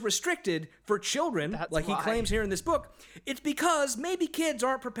if it was restricted for children, like he claims here in this book, it's because maybe kids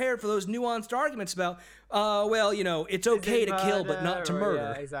aren't prepared for those nuanced arguments about, well, you know, it's okay to kill, but not to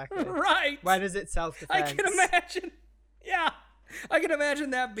murder. Yeah, exactly. Right. Why does it self-defense? I can imagine. Yeah. I can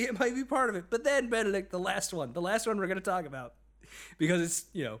imagine that might be part of it. But then, Benedict, the last one we're going to talk about, because it's,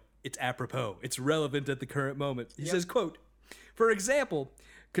 you know, it's apropos. It's relevant at the current moment. He says, quote, for example,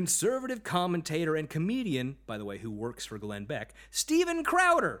 conservative commentator and comedian, by the way, who works for Glenn Beck, Steven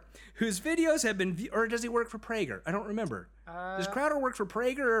Crowder, whose videos have been, or does he work for Prager? I don't remember. Does Crowder work for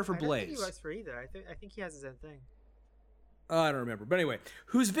Prager or for Blaze? I don't think he works for either. I think he has his own thing. I don't remember. But anyway,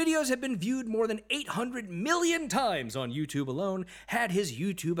 whose videos have been viewed more than 800 million times on YouTube alone, had his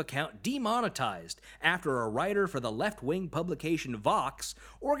YouTube account demonetized after a writer for the left-wing publication Vox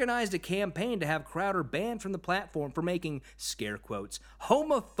organized a campaign to have Crowder banned from the platform for making, scare quotes,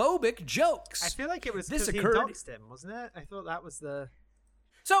 homophobic jokes. I feel like it was because he doxed him, wasn't it? I thought that was the...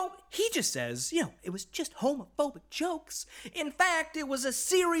 So he just says, you know, it was just homophobic jokes. In fact, it was a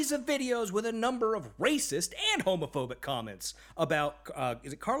series of videos with a number of racist and homophobic comments about,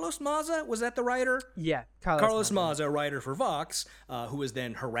 is it Carlos Maza? Was that the writer? Yeah, Carlos Maza, a writer for Vox, who was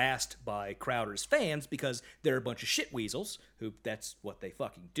then harassed by Crowder's fans because they're a bunch of shit weasels, who that's what they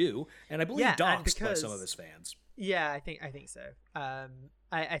fucking do. And I believe doxed by some of his fans. Yeah, I think so.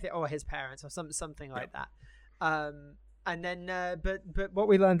 I think, or his parents, or something like that. And then, but what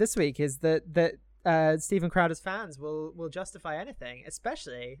we learned this week is that Steven Crowder's fans will justify anything,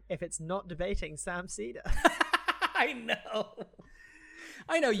 especially if it's not debating Sam Seder. I know.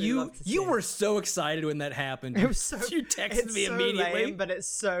 You were so excited when that happened. It was so. You texted me immediately. Lame, but it's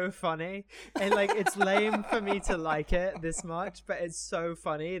so funny, and like it's lame for me to like it this much, but it's so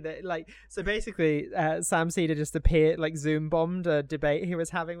funny that like so basically, Sam Seder just appeared, like Zoom bombed a debate he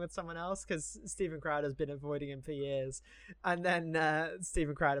was having with someone else because Steven Crowder's been avoiding him for years, and then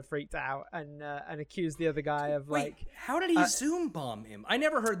Steven Crowder freaked out and accused the other guy of Wait, like. How did he Zoom bomb him? I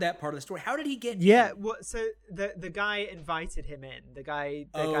never heard that part of the story. How did he get? Yeah, well, so the guy invited him in. The guy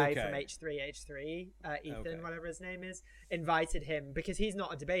from H3, Ethan, whatever his name is, invited him because he's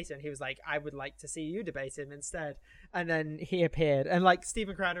not a debater, and he was like, I would like to see you debate him instead. And then he appeared, and like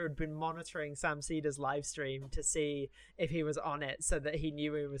Steven Crowder had been monitoring Sam Seder's live stream to see if he was on it, so that he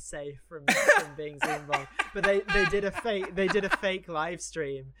knew he was safe from being Zoom bombed. But they did a fake live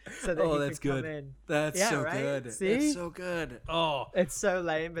stream so that he could come in. That's so good. See? That's so good. Oh, it's so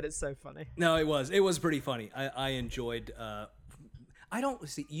lame, but it's so funny. No, it was pretty funny. I enjoyed. I don't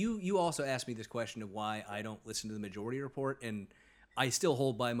see you also asked me this question of why I don't listen to the Majority Report, and I still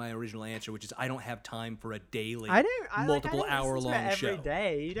hold by my original answer, which is I don't have time for a daily, multiple hour long show. Every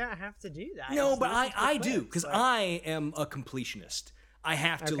day, you don't have to do that. No, but I do because I am a completionist. I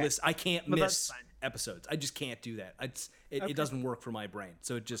have to listen. I can't miss episodes. I just can't do that. It doesn't work for my brain.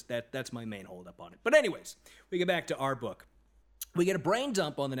 So it just that's my main hold up on it. But anyways, we get back to our book. We get a brain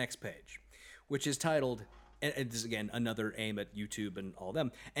dump on the next page, which is titled. And this is, again, another aim at YouTube and all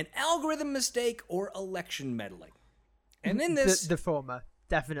them. An algorithm mistake or election meddling. And in this... The former.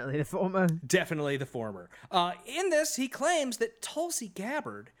 Definitely the former. Definitely the former. In this, he claims that Tulsi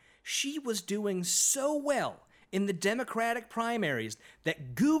Gabbard, she was doing so well in the Democratic primaries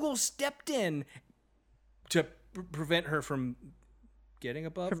that Google stepped in to prevent her from getting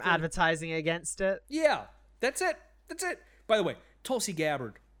above... From advertising against it? Yeah. That's it. By the way, Tulsi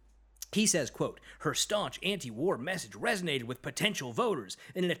Gabbard... He says, quote, her staunch anti-war message resonated with potential voters.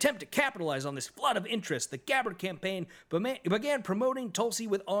 In an attempt to capitalize on this flood of interest, the Gabbard campaign began promoting Tulsi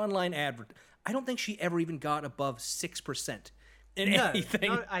with online advertising. I don't think she ever even got above 6% in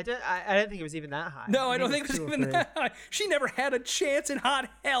anything. No, I don't think it was even that high. No, I don't think it was even that high. She never had a chance in hot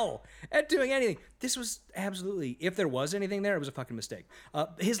hell at doing anything. this was absolutely, if there was anything there, it was a fucking mistake.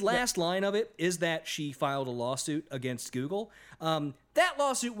 His last line of it is that she filed a lawsuit against Google. That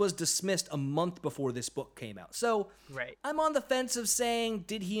lawsuit was dismissed a month before this book came out. So I'm on the fence of saying,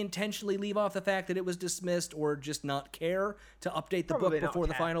 did he intentionally leave off the fact that it was dismissed or just not care to update the book before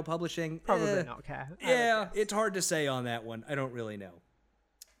the final publishing? Probably not care. Yeah, it's hard to say on that one. I don't really know.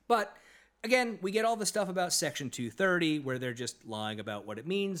 But again, we get all the stuff about Section 230, where they're just lying about what it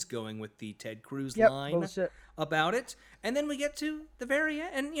means, going with the Ted Cruz line about it. And then we get to the very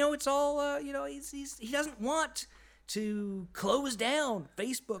end, and, it's all, he doesn't want to close down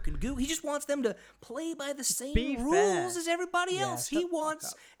Facebook and Google. He just wants them to play by the same rules as everybody else. He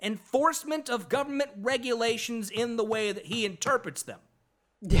wants enforcement of government regulations in the way that he interprets them.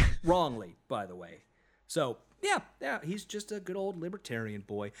 Yeah. Wrongly, by the way. So... Yeah, he's just a good old libertarian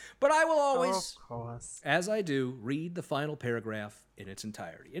boy. But I will always, as I do, read the final paragraph in its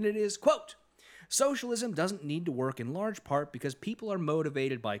entirety. And it is, quote, "Socialism doesn't need to work in large part because people are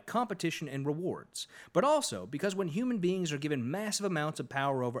motivated by competition and rewards, but also because when human beings are given massive amounts of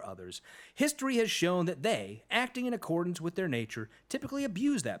power over others, history has shown that they, acting in accordance with their nature, typically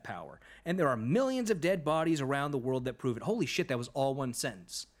abuse that power. And there are millions of dead bodies around the world that prove it." Holy shit, that was all one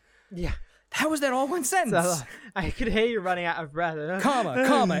sentence. Yeah. How was that all one sentence? So, I could hear you running out of breath.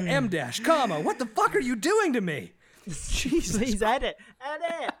 Comma, M dash, comma. What the fuck are you doing to me? Jesus. Please edit.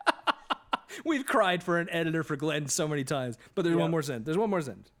 We've cried for an editor for Glenn so many times, but there's one more sentence.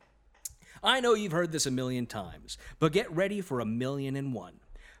 "I know you've heard this a million times, but get ready for 1,000,001.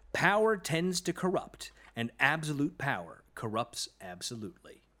 Power tends to corrupt, and absolute power corrupts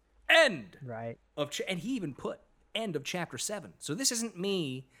absolutely." End. Right. And he even put end of chapter 7. So this isn't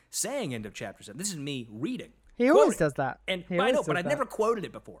me saying end of chapter 7. This is me reading. He always does that. And I know, but I've never quoted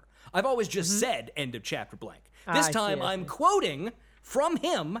it before. I've always just said end of chapter blank. This time I'm quoting from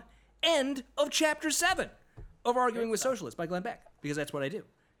him end of chapter 7 of Arguing with Socialists by Glenn Beck, because that's what I do.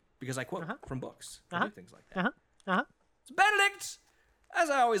 Because I quote from books. I do things like that. So Benedict, as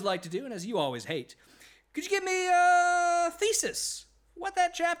I always like to do, and as you always hate, could you give me a thesis? What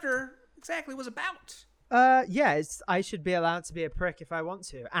that chapter exactly was about? I should be allowed to be a prick if I want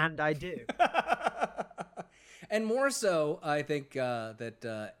to, and I do. And more so, I think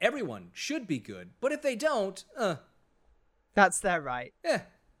that everyone should be good, but if they don't, that's their right. Yeah,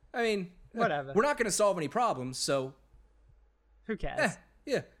 I mean, whatever. We're not going to solve any problems, so who cares?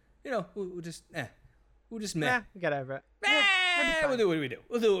 Yeah, we'll just meh. Get over it. We'll do what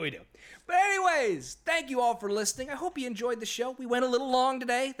we do. But anyways, thank you all for listening. I hope you enjoyed the show. We went a little long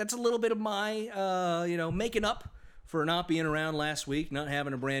today. That's a little bit of my, making up for not being around last week, not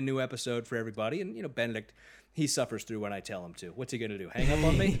having a brand new episode for everybody. And, Benedict, he suffers through when I tell him to. What's he going to do? Hang up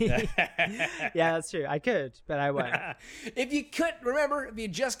on me? Yeah, that's true. I could, but I won't. If you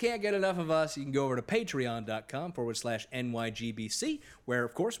just can't get enough of us, you can go over to patreon.com/NYGBC, where,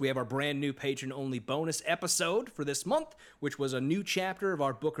 of course, we have our brand new patron-only bonus episode for this month, which was a new chapter of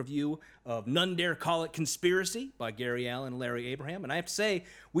our book review of None Dare Call It Conspiracy by Gary Allen and Larry Abraham. And I have to say,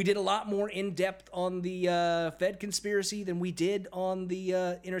 we did a lot more in-depth on the Fed conspiracy than we did on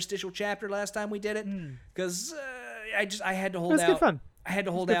the interstitial chapter last time we did it, because I had to hold out. It was good fun. I had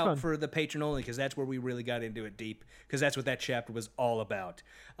to hold out for the patron only, because that's where we really got into it deep, because that's what that chapter was all about.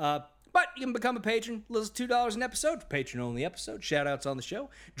 But you can become a patron, little $2 an episode for patron only episode, shout outs on the show,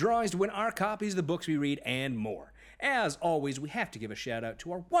 drawings to win our copies of the books we read, and more. As always, we have to give a shout out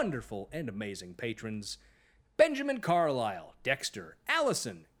to our wonderful and amazing patrons: Benjamin Carlisle, Dexter,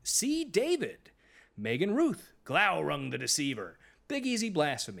 Allison, C. David, Megan Ruth, Glaurung the Deceiver, Big Easy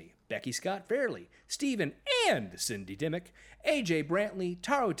Blasphemy, Becky Scott Fairley, Stephen and Cindy Dimmick, AJ Brantley,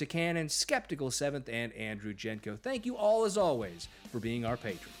 Taro Takanen, Skeptical 7th, and Andrew Jenko. Thank you all, as always, for being our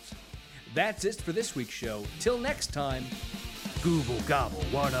patrons. That's it for this week's show. Till next time, Google Gobble,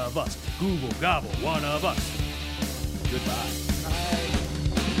 one of us. Google Gobble, one of us. Goodbye. Bye.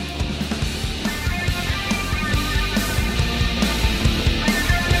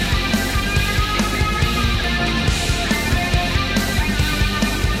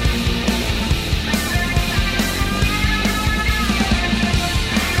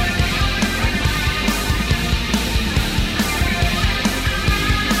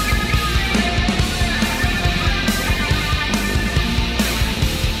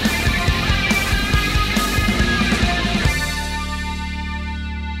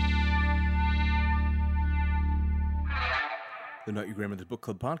 The Not Your Grandmother's Book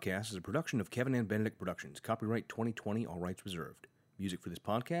Club podcast is a production of Kevin and Benedict Productions. Copyright 2020, all rights reserved. Music for this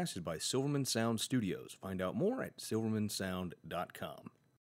podcast is by Silverman Sound Studios. Find out more at silvermansound.com.